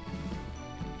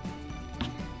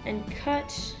 And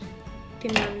cut the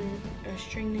amount of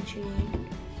string that you need.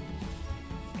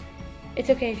 It's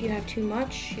okay if you have too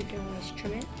much, you can always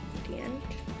trim it at the end.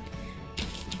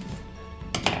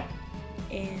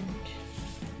 And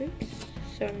oops,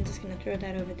 So I'm just gonna throw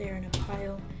that over there in a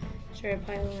pile. Start a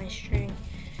pile of my string.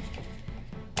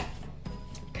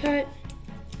 Cut.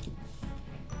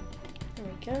 There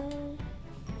we go.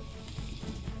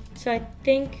 So I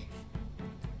think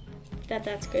that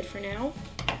that's good for now.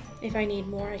 If I need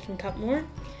more, I can cut more.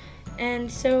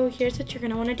 And so here's what you're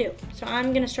gonna wanna do. So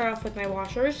I'm gonna start off with my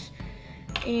washers,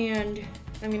 and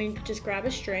I'm gonna just grab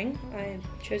a string. I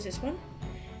chose this one.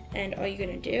 And all you're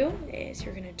gonna do is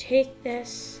you're gonna take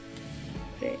this,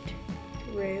 put it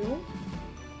through.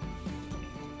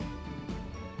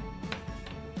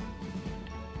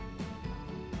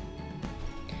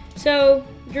 So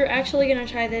you're actually gonna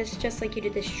tie this just like you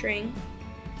did the string.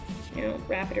 You know,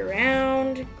 wrap it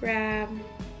around, grab,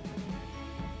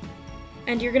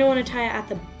 and you're gonna wanna tie it at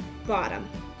the bottom.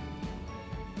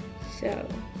 So,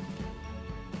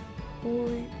 pull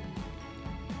it,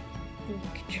 and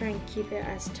try and keep it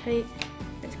as tight,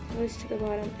 as close to the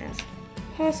bottom as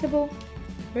possible.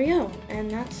 There we go,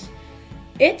 and that's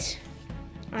it.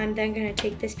 I'm then gonna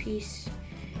take this piece,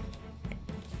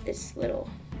 this little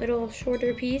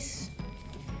shorter piece.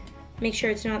 Make sure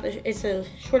it's a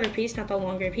shorter piece, not the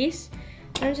longer piece.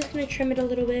 I'm just gonna trim it a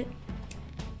little bit.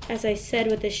 As I said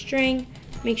with the string,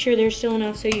 make sure there's still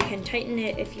enough so you can tighten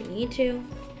it if you need to.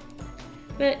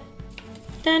 But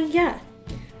then, yeah.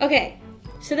 Okay,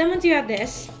 so then once you have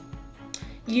this,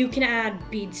 you can add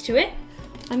beads to it.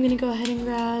 I'm gonna go ahead and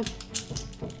grab,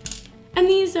 and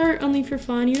these are only for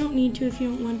fun. You don't need to if you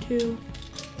don't want to.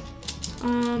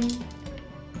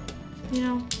 You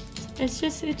know,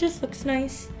 it just looks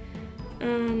nice.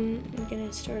 I'm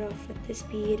gonna start off with this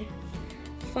bead.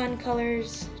 Fun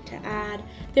colors to add.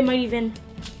 They might even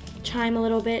chime a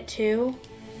little bit too.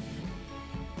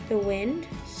 The wind.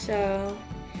 So,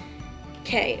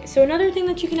 okay. So another thing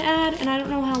that you can add, and I don't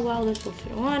know how well this will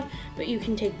fit on, but you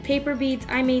can take paper beads.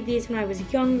 I made these when I was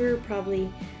younger, probably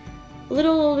a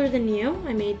little older than you.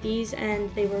 I made these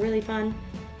and they were really fun.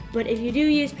 But if you do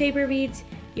use paper beads,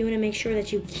 you want to make sure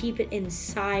that you keep it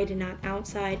inside and not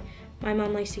outside. My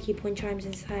mom likes to keep wind chimes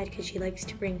inside because she likes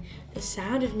to bring the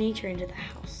sound of nature into the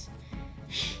house.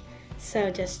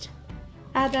 So just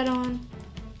add that on.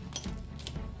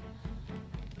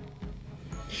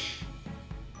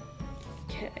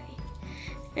 Okay.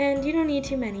 And you don't need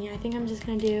too many. I think I'm just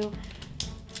going to do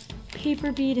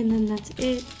paper bead and then that's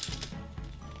it.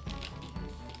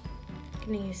 I'm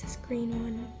going to use this green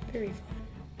one. Very fun.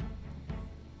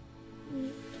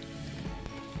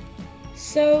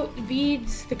 So the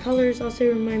beads, the colors also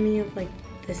remind me of like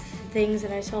the things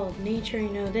that I saw of nature. You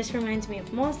know, this reminds me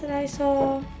of moss that I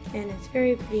saw, and it's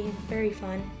very pretty, very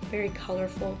fun, very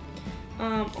colorful.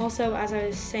 Also, as I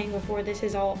was saying before, this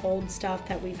is all old stuff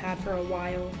that we've had for a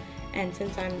while, and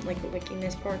since I'm like licking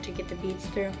this part to get the beads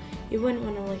through, you wouldn't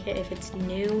want to lick it if it's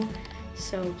new,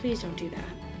 so please don't do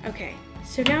that. Okay,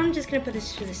 so now I'm just gonna put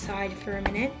this to the side for a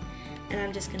minute, and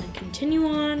I'm just gonna continue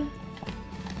on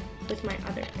with my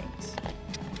other things.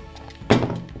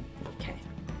 Okay.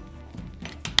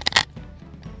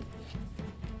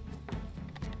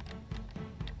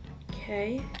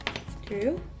 Okay,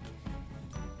 through.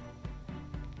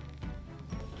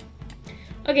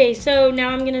 Okay, so now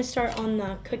I'm gonna start on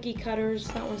the cookie cutters.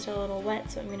 That one's a little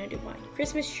wet, so I'm gonna do my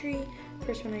Christmas tree.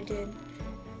 First one I did.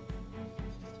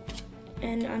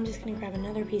 And I'm just gonna grab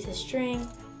another piece of string.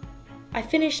 I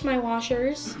finished my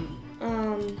washers.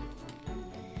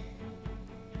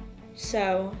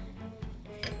 So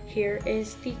here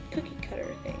is the cookie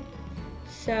cutter thing.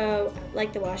 So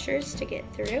like the washers to get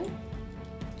through,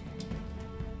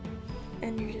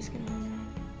 and you're just gonna wanna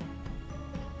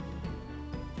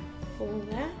pull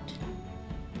that,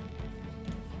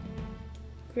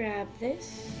 grab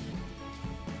this,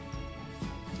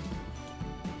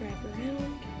 wrap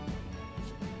around.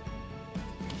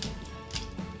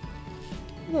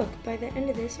 Look, by the end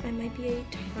of this, I might be a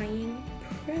tying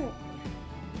pro.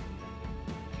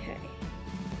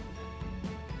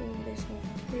 Pull this one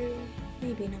through.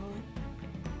 Maybe not.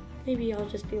 Maybe I'll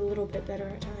just be a little bit better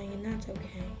at tying, and that's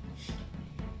okay.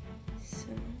 So,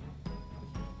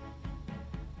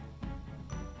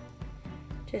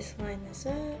 just line this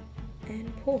up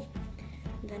and pull.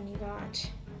 And then you got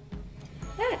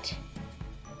that.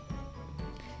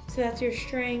 So that's your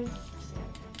string.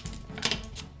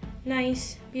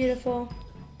 Nice, beautiful,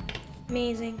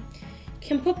 amazing. You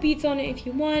can put beads on it if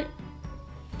you want.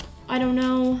 I don't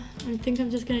know. I think I'm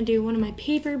just gonna do one of my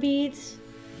paper beads.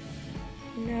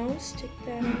 No, stick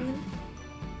that on.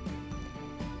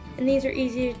 And these are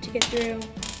easier to get through.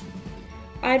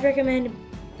 I'd recommend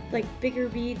like bigger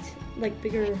beads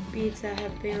that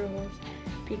have bigger holes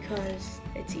because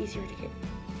it's easier to get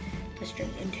the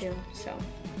string into. So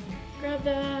grab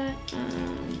that.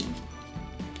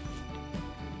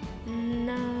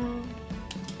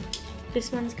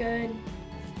 This one's good.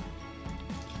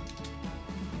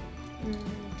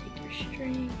 Take your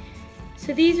string.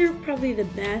 So these are probably the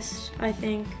best, I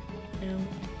think. You know,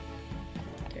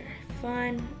 they're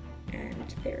fun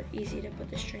and they're easy to put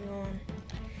the string on.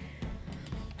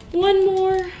 One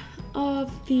more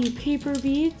of the paper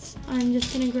beads. I'm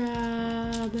just gonna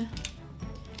grab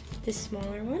this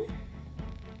smaller one.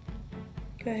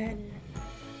 Go ahead and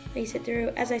lace it through.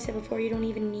 As I said before, you don't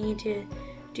even need to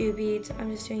do beads.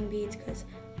 I'm just doing beads because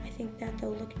I think that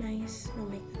they'll look nice. It'll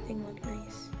make the thing look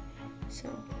nice. So,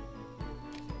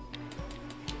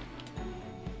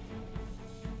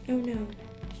 oh no.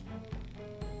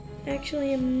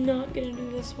 Actually, I'm not gonna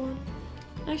do this one.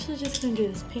 I'm actually just gonna do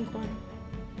this pink one.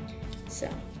 So,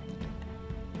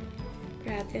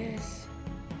 grab this,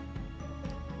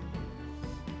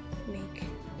 make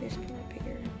this part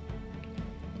bigger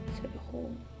so the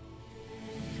hole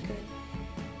is good.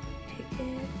 Take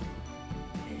it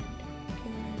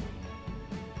and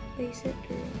lace it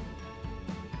through.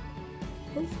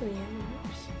 Hopefully it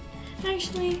works.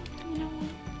 Actually, you know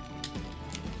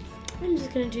what? I'm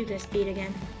just gonna do this bead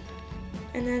again.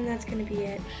 And then that's gonna be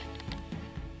it.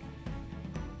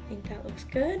 I think that looks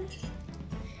good.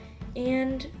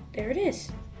 And there it is.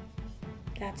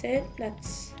 That's it.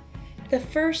 That's the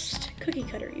first cookie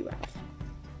cutter you have.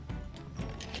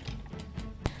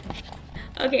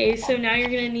 Okay, so now you're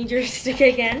gonna need your stick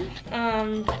again.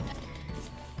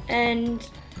 And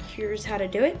here's how to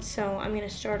do it. So I'm gonna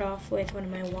start off with one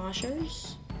of my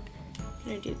washers. I'm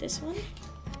gonna do this one.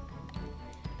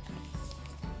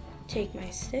 Take my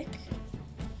stick,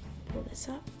 pull this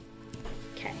up.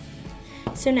 Okay,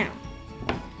 so now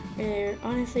we're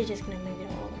honestly just gonna move it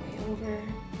all the way over.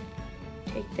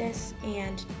 Take this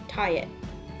and tie it,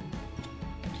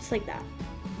 just like that.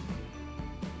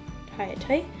 Tie it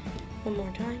tight, one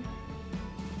more time.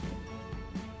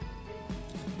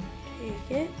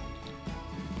 Take it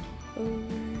over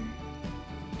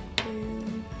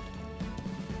to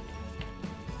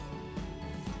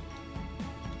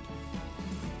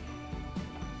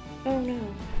oh no.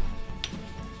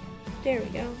 There we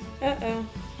go. Uh-oh.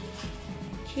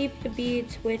 Keep the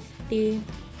beads with the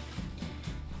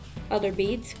other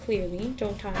beads, clearly.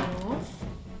 Don't tie them off.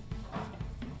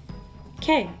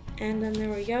 Okay, and then there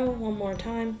we go. One more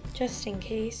time, just in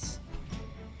case.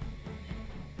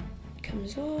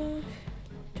 Comes off.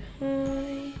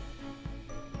 Tie.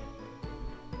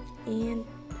 And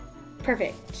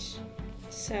perfect.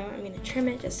 So I'm going to trim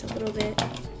it just a little bit.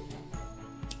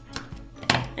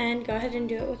 And go ahead and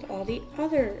do it with all the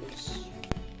others.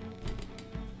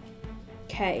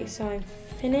 Okay, so I'm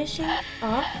finishing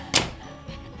up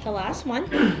the last one.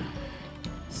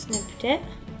 Snipped it.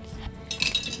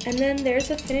 And then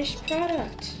there's a finished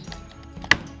product.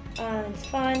 It's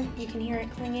fun. You can hear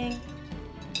it clinging.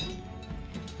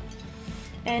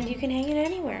 And you can hang it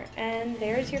anywhere. And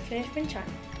there's your finished wind chime.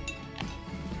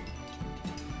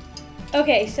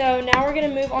 Okay, so now we're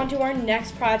going to move on to our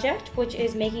next project, which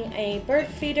is making a bird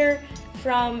feeder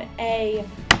from a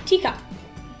teacup.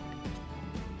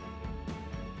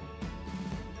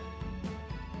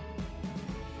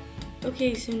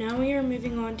 Okay, so now we are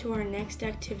moving on to our next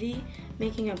activity,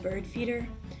 making a bird feeder.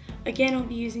 Again, I'll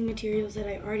be using materials that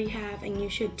I already have, and you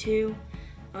should too.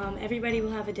 Everybody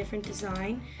will have a different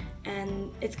design, and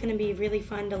it's going to be really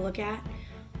fun to look at.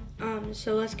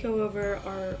 So let's go over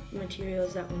our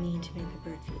materials that we need to make a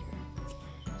bird feeder.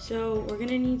 So we're going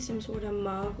to need some sort of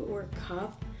mug or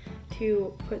cup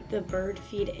to put the bird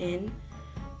feed in.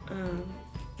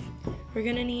 We're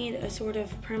going to need a sort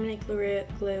of permanent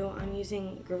glue. I'm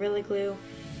using Gorilla Glue,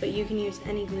 but you can use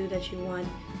any glue that you want.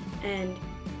 And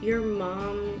your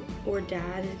mom or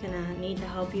dad is going to need to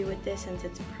help you with this since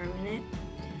it's permanent.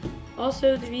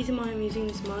 Also, the reason why I'm using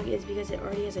this mug is because it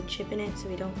already has a chip in it, so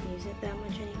we don't use it that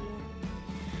much anymore.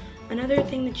 Another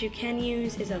thing that you can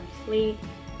use is a plate.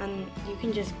 You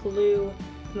can just glue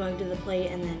the mug to the plate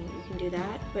and then you can do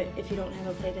that. But if you don't have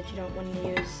a plate that you don't want to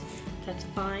use, that's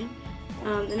fine.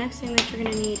 The next thing that you're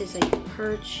going to need is like a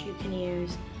perch. You can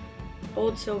use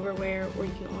old silverware, or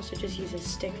you can also just use a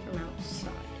stick from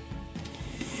outside.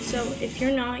 So if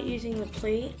you're not using the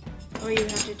plate, all you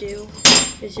have to do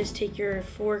is just take your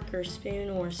fork or spoon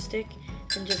or stick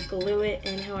and just glue it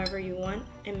in however you want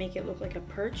and make it look like a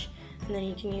perch. And then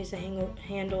you can use the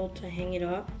handle to hang it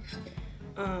up.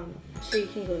 So you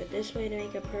can glue it this way to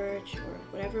make a perch or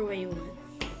whatever way you want.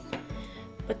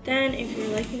 But then if you're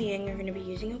like me and you're going to be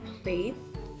using a plate,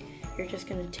 you're just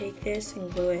going to take this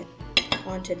and glue it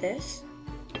onto this.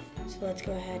 So let's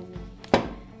go ahead and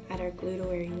add our glue to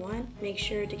where you want. Make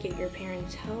sure to get your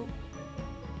parents' help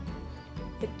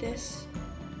with this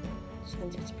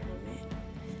since it's permanent.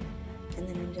 and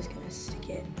then I'm just gonna stick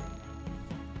it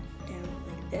down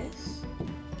like this.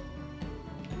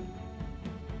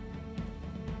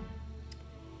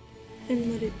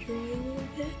 And let it dry a little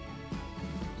bit.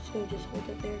 So just hold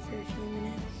it there for a few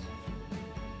minutes.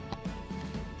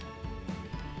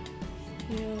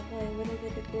 You know, apply a little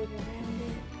bit of glue around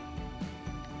it.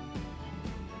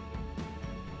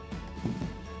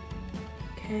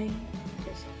 Okay,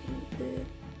 just leave it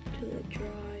till it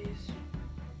dries.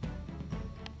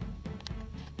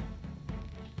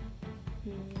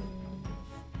 There we go.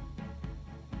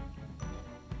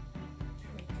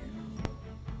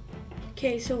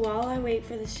 Okay, so while I wait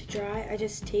for this to dry, I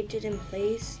just taped it in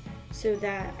place so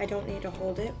that I don't need to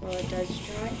hold it while it does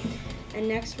dry. And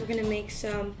next we're gonna make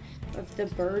some of the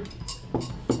bird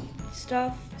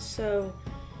stuff. So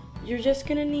you're just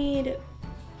gonna need,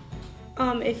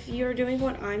 if you're doing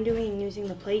what I'm doing and using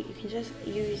the plate, you can just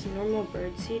use normal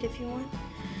bird seed if you want.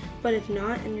 But if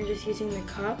not, and you're just using the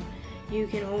cup, you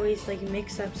can always like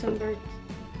mix up some bird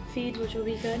feed, which will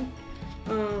be good.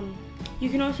 You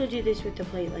can also do this with the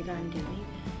plate like I'm doing.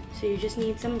 So you just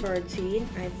need some bird seed.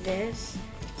 I have this,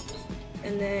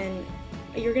 and then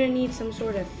you're gonna need some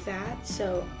sort of fat.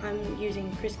 So I'm using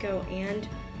Crisco and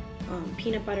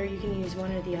peanut butter. You can use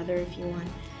one or the other if you want.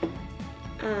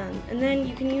 And then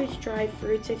you can use dried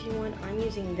fruits if you want. I'm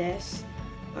using this.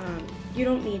 You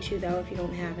don't need to though if you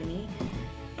don't have any.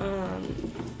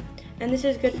 And this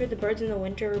is good for the birds in the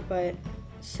winter, but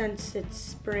since it's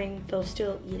spring, they'll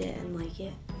still eat it and like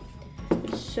it.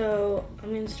 So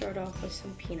I'm gonna start off with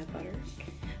some peanut butter.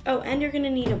 Oh, and you're gonna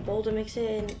need a bowl to mix it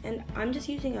in. And I'm just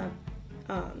using a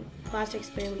plastic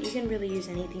spoon, but you can really use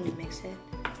anything to mix it.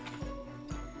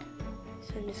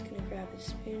 So I'm just gonna grab a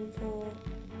spoonful.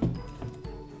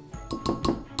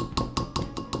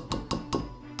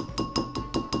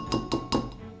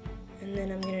 And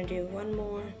then I'm gonna do one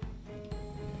more.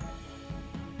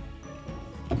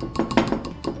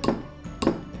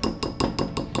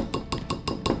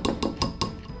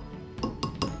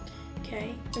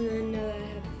 Okay, and then now that I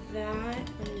have that,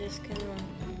 I'm just gonna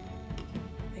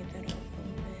make that off a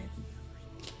little bit.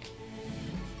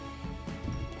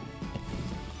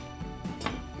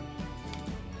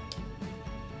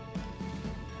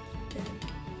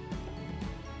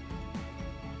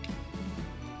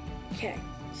 Okay,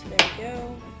 so there we go.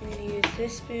 I'm gonna use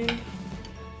this spoon.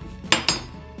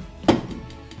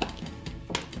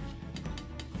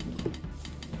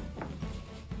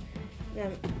 And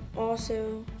I'm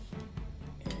also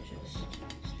gonna just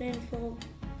spoonful.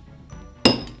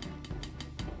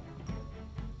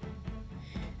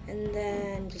 And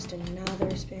then just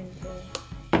another spoonful.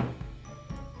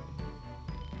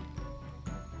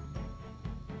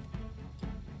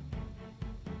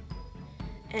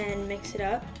 And mix it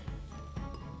up.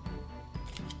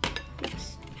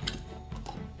 Oops.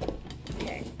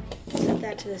 Okay, set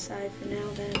that to the side for now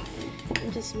then.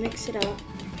 And just mix it up.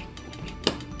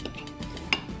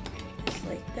 Just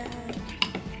like that.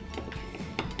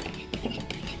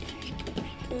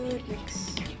 Good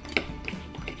mix.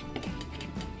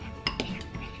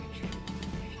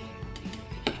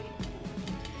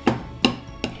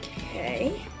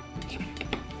 Okay.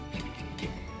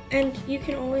 And you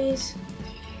can always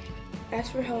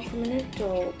ask for help from an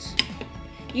adult.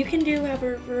 You can do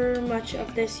however much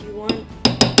of this you want.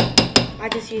 I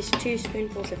just use 2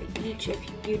 spoonfuls of each. If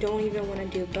you don't even want to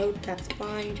do both, that's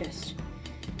fine. Just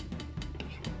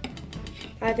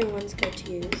either one's good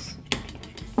to use.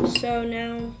 So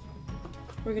now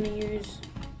we're gonna use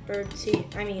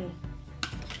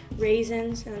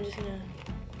raisins, and I'm just gonna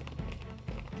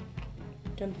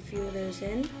dump a few of those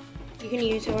in. You can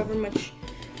use however much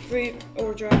fruit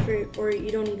or dry fruit, or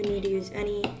you don't even need to use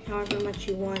any, however much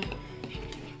you want.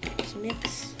 Just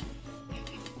mix.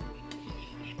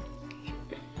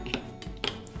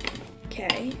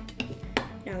 Okay,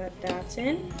 now that that's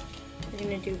in, we're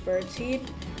gonna do birdseed.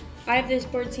 I have this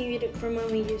birdseed from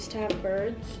when we used to have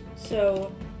birds,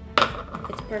 so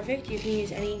it's perfect. You can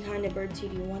use any kind of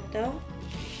birdseed you want though.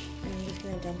 And I'm just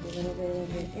gonna dump a little bit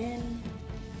of it in.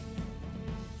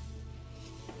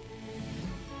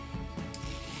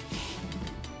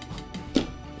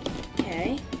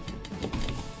 Okay.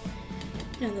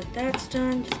 Now that that's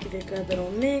done, just give it a good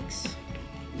little mix.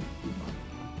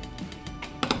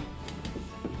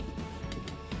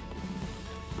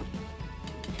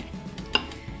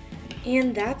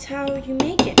 And that's how you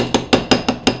make it.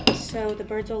 So the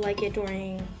birds will like it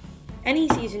during any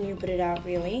season you put it out,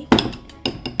 really.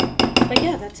 But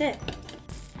yeah, that's it.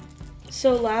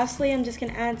 So lastly, I'm just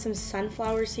gonna add some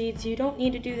sunflower seeds. You don't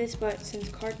need to do this, but since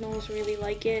cardinals really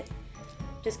like it,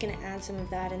 I'm just gonna add some of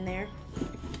that in there.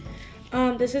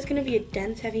 This is gonna be a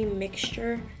dense, heavy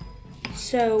mixture.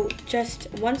 So just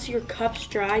once your cup's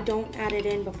dry, don't add it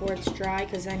in before it's dry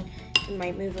because then it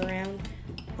might move around.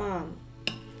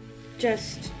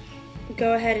 Just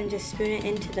go ahead and just spoon it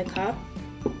into the cup,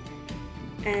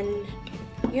 and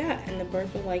yeah, and the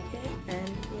birds will like it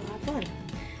and we'll have fun.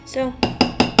 So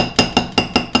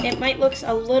it might look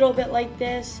a little bit like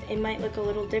this, it might look a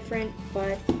little different,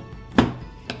 but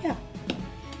yeah.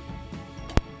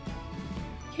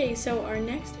 Okay, so our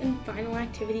next and final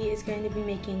activity is going to be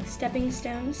making stepping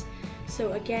stones.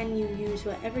 So again, you use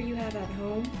whatever you have at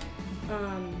home.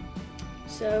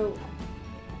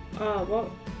 What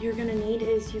you're gonna need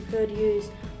is you could use,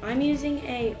 I'm using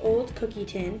a old cookie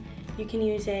tin. You can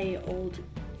use a old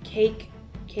cake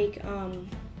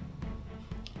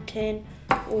tin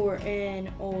or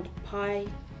an old pie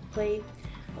plate,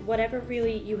 whatever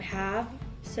really you have.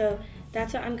 So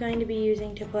that's what I'm going to be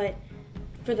using to put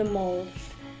for the mold.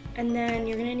 And then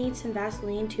you're gonna need some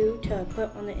Vaseline too to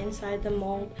put on the inside of the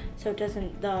mold so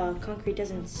the concrete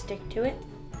doesn't stick to it.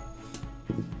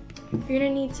 You're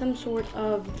gonna need some sort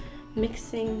of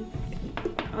mixing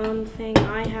thing.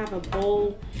 I have a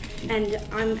bowl, and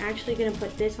I'm actually gonna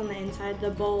put this on the inside of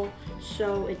the bowl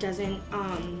so it doesn't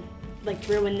like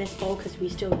ruin this bowl because we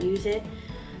still use it.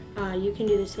 You can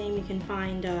do the same. You can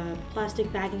find a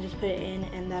plastic bag and just put it in,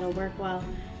 and that'll work well.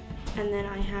 And then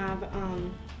I have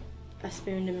a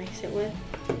spoon to mix it with.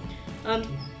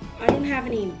 I don't have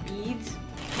any beads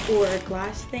or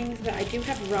glass things, but I do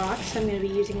have rocks. I'm going to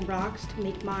be using rocks to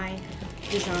make my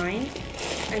design.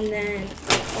 And then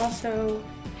I also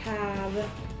have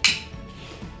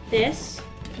this,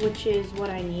 which is what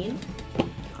I need.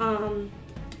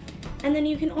 And then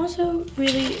you can also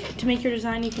really, to make your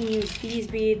design, you can use these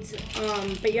beads,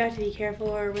 but you have to be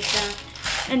careful with that.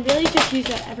 And really just use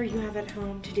whatever you have at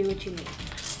home to do what you need.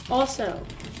 Also,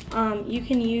 you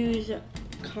can use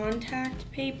contact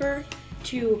paper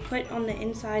to put on the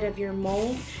inside of your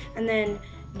mold, and then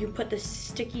you put the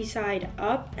sticky side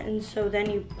up, and so then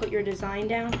you put your design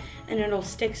down and it'll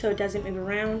stick so it doesn't move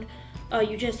around.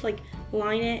 You just like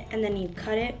line it and then you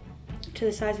cut it to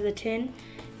the size of the tin.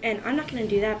 And I'm not gonna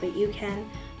do that, but you can.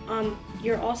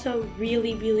 You're also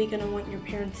really gonna want your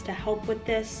parents to help with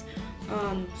this.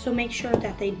 So make sure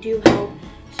that they do help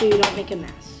so you don't make a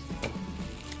mess.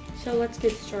 So let's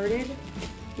get started.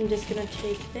 I'm just gonna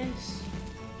take this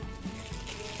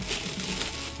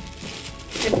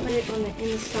and put it on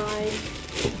the inside,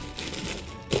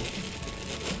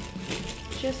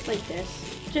 just like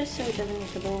this, just so it doesn't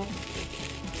make the bowl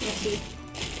messy.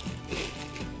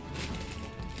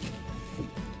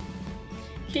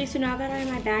 Okay, so now that I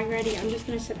have my bag ready, I'm just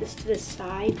gonna set this to the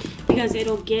side because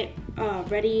it'll get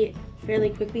ready fairly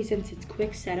quickly since it's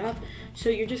quick setup. So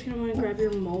you're just gonna wanna grab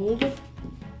your mold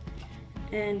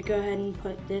and go ahead and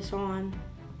put this on.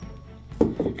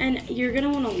 And you're gonna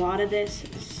want a lot of this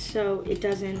so it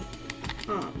doesn't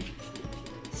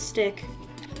stick.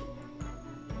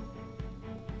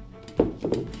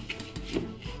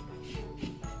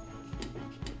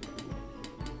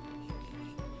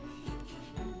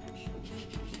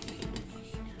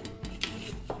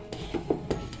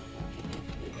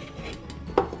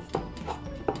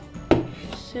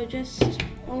 So just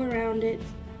all around it.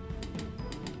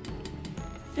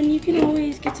 And you can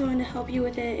always get someone to help you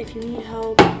with it if you need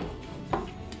help.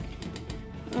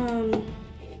 And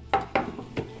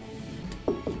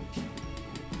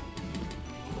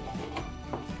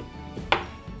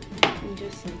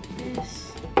just like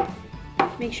this.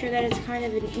 Make sure that it's kind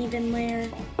of an even layer.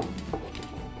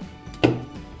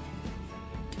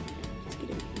 Let's get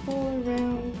it all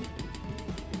around.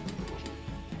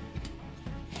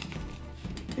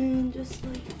 And just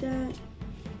like that.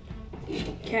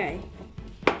 Okay.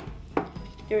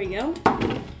 There we go.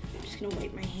 I'm just gonna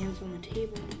wipe my hands on the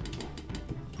table.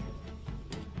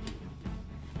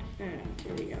 And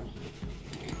there we go.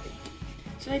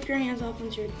 So wipe your hands off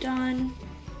once you're done.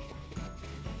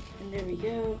 And there we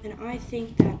go. And I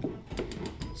think that,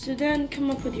 so then come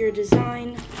up with your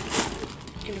design.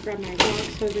 I'm gonna grab my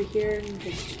rocks over here and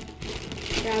just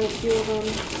grab a few of them.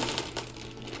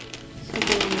 Set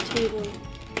them on the table.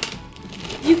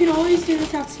 You can always do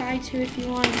this outside too if you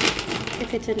want.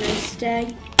 If it's a nice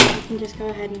day, you can just go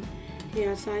ahead and do it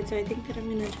outside. So I think that I'm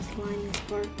gonna just line this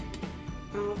part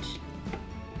out.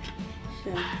 So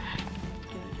I'm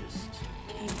gonna just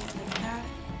tape it like that.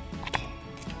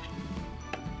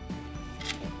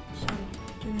 So I'm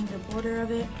doing the border of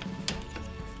it.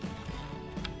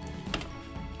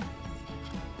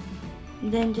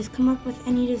 And then just come up with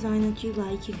any design that you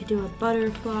like. You could do a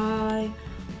butterfly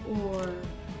or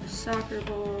a soccer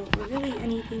ball, or really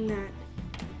anything that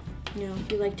you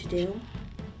like to do.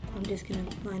 I'm just gonna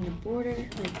line the border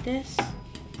like this.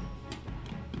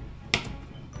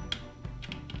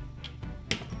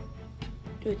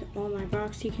 with all my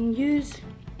rocks. You can use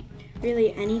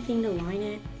really anything to line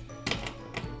it.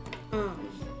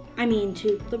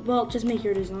 Well, just make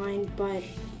your design, but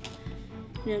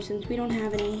you know, since we don't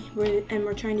have any,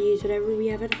 we're trying to use whatever we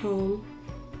have at home,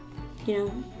 you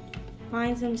know,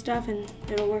 find some stuff and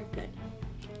it'll work good.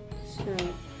 So,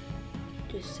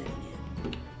 just setting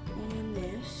it on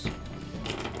this.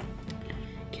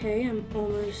 Okay, I'm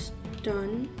almost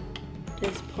done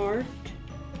this part.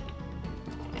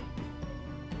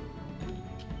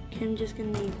 Okay, I'm just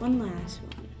gonna need one last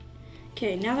one.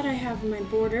 Okay, now that I have my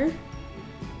border,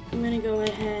 I'm gonna go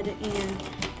ahead and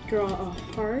draw a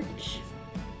heart,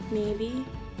 maybe.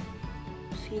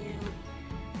 See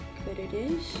how good it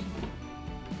is.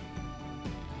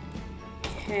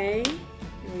 Okay,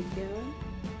 there we go.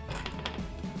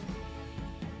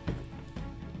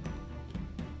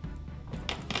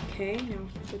 Okay, now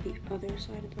for the other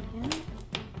side of the heart.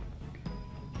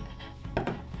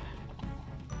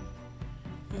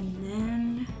 And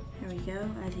then, there we go.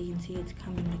 As you can see, it's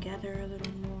coming together a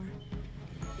little more.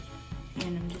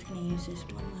 And I'm just gonna use this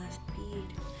one last bead.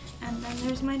 And then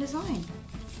there's my design.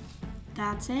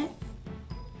 That's it.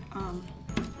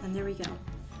 And there we go.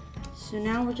 So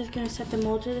now we're just gonna set the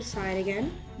mold to the side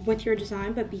again with your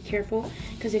design, but be careful,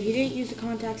 because if you didn't use the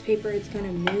contacts paper, it's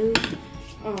gonna move.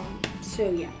 So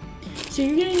yeah. So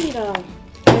you're gonna need a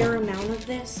fair amount of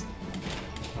this.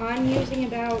 I'm using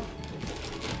about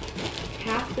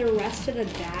half the rest of the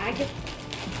bag.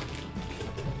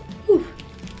 Whew.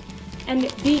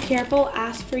 And be careful,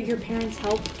 ask for your parents'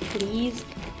 help, please.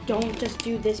 Don't just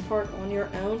do this part on your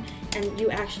own, and you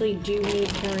actually do need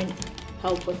parent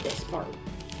help with this part.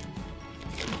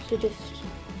 So just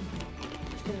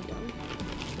gonna done.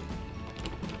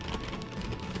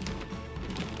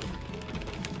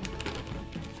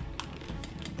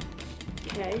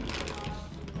 Okay,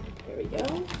 there we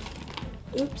go.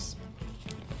 Oops.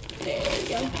 There we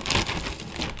go.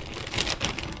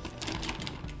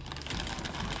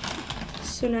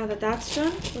 So now that that's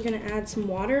done, we're gonna add some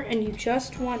water, and you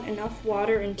just want enough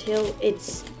water until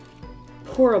it's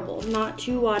pourable, not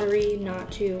too watery,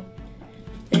 not too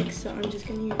thick. So I'm just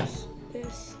gonna use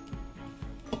this.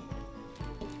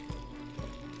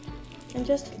 And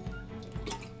just,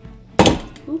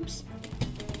 oops.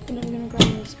 And I'm gonna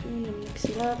grab my spoon and mix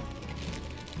it up.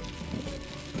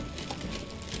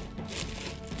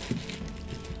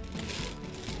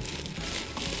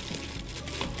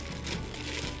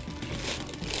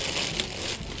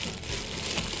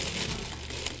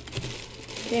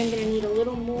 Okay, I'm gonna need a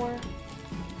little more.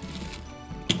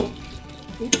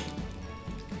 Oops.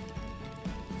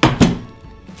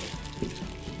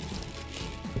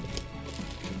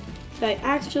 I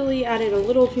actually added a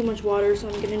little too much water, so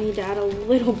I'm gonna need to add a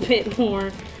little bit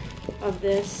more of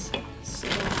this. So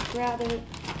grab it.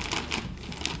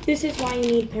 This is why you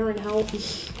need parent help.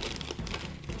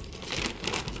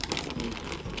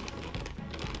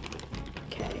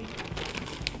 Okay.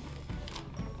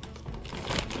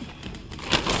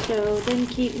 So then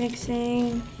keep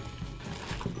mixing.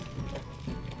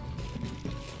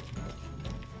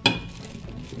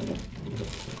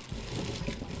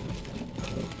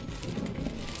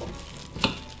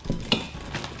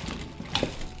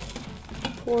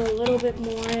 Pour a little bit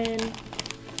more in.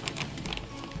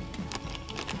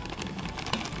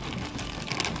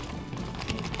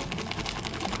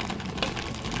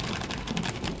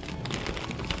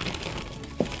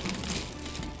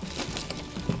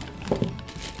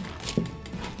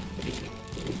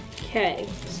 Okay,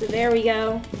 so there we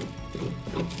go.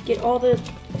 Get all the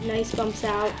nice bumps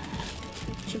out.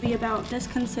 Should be about this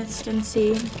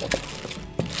consistency.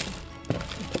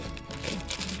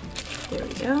 There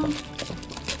we go.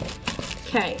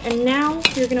 Okay, and now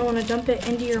you're going to want to dump it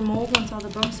into your mold once all the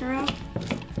bumps are out.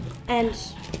 And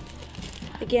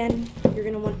again, you're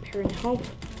going to want parent help.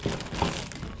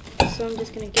 So I'm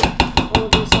just going to get all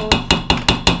of this off.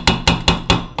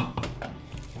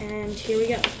 And here we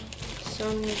go. So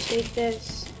I'm going to take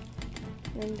this,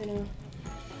 and I'm going to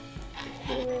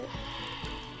pour it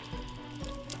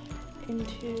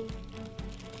into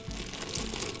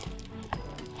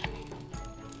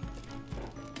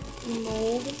the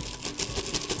mold.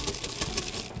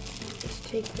 Just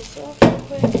take this off real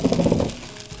quick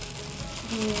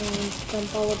and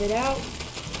dump all of it out.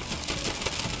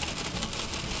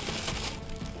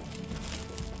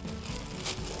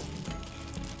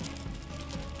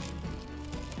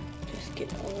 Just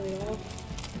get all of it off.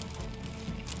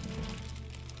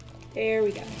 There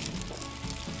we go.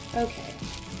 Okay,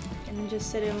 and then just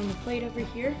set it on the plate over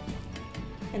here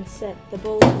and set the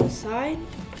bowl to the side.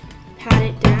 Pat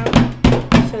it down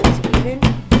so it's even.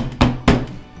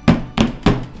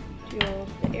 do all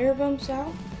the air bumps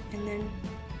out, and then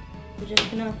we're just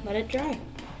gonna let it dry.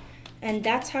 And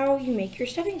that's how you make your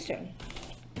stepping stone.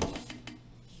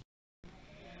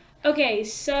 Okay,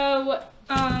 so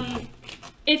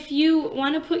if you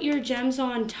want to put your gems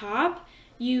on top,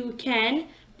 you can,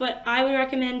 but I would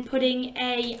recommend putting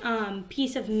a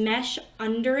piece of mesh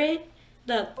under it,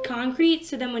 the concrete,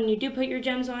 so then when you do put your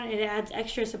gems on, it adds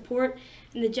extra support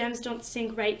and the gems don't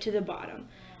sink right to the bottom.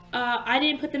 I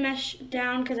didn't put the mesh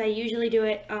down because I usually do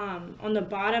it on the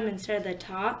bottom instead of the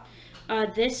top.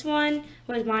 This one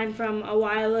was mine from a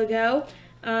while ago.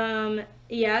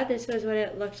 Yeah, this was what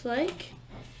it looked like.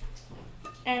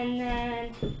 And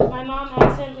then my mom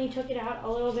accidentally took it out a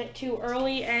little bit too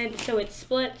early, and so it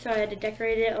split, so I had to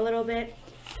decorate it a little bit.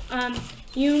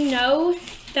 You know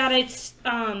that it's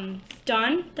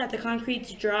done, that the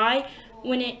concrete's dry,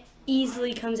 when it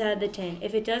easily comes out of the tin.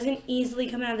 If it doesn't easily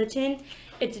come out of the tin,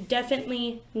 it's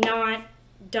definitely not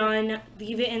done.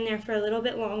 Leave it in there for a little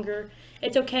bit longer.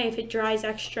 It's okay if it dries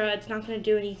extra, it's not going to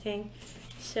do anything.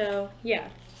 So yeah.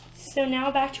 So now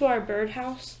back to our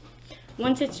birdhouse.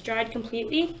 Once it's dried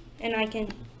completely, and I can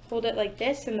hold it like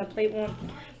this and the plate won't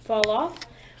fall off,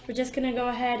 we're just going to go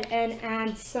ahead and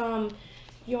add some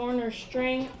yarn or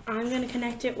string. I'm going to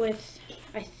connect it with,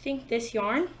 I think, this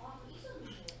yarn,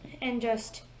 and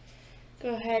just go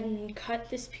ahead and cut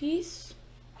this piece.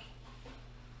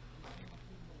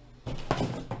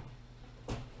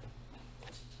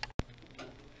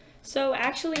 So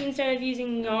actually, instead of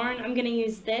using yarn, I'm going to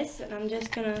use this, and I'm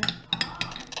just going to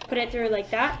put it through like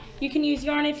that. You can use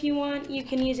yarn if you want. You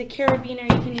can use a carabiner.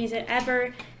 You can use it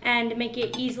ever and make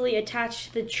it easily attached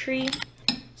to the tree.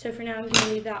 So for now, I'm going to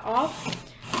leave that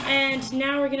off. And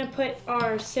now we're going to put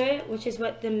our suet, which is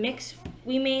what the mix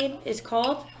we made is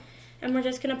called. And we're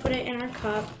just going to put it in our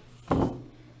cup.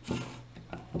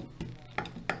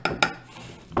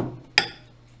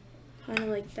 Kind of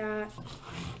like that.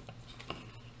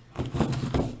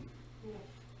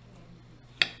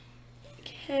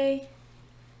 Okay.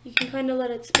 You can kind of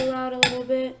let it spill out a little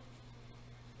bit.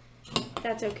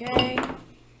 That's okay.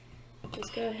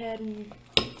 Just go ahead and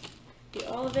get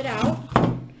all of it out.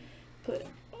 Put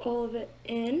all of it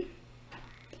in.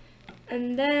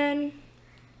 And then,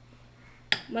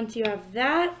 once you have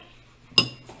that,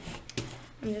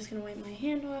 I'm just going to wipe my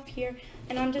hand off here.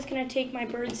 And I'm just going to take my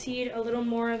bird seed, a little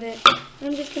more of it. And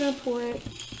I'm just going to pour it.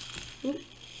 Ooh.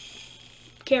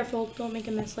 Careful, don't make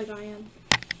a mess like I am.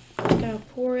 I'm just going to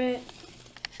pour it.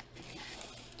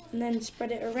 And then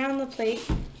spread it around the plate.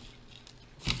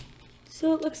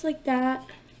 So it looks like that.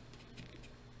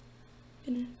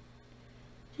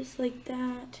 Just like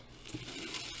that.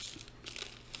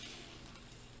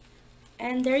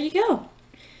 And there you go.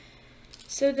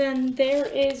 So then there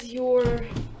is your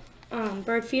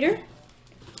bird feeder.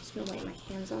 Just gonna wipe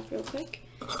my hands off real quick.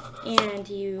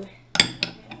 And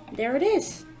there it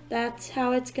is. That's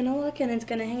how it's gonna look, and it's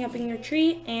gonna hang up in your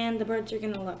tree, and the birds are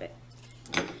gonna love it.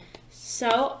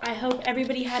 So I hope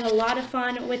everybody had a lot of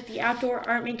fun with the Outdoor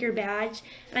Art Maker badge,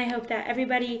 and I hope that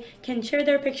everybody can share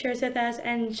their pictures with us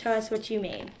and show us what you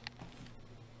made.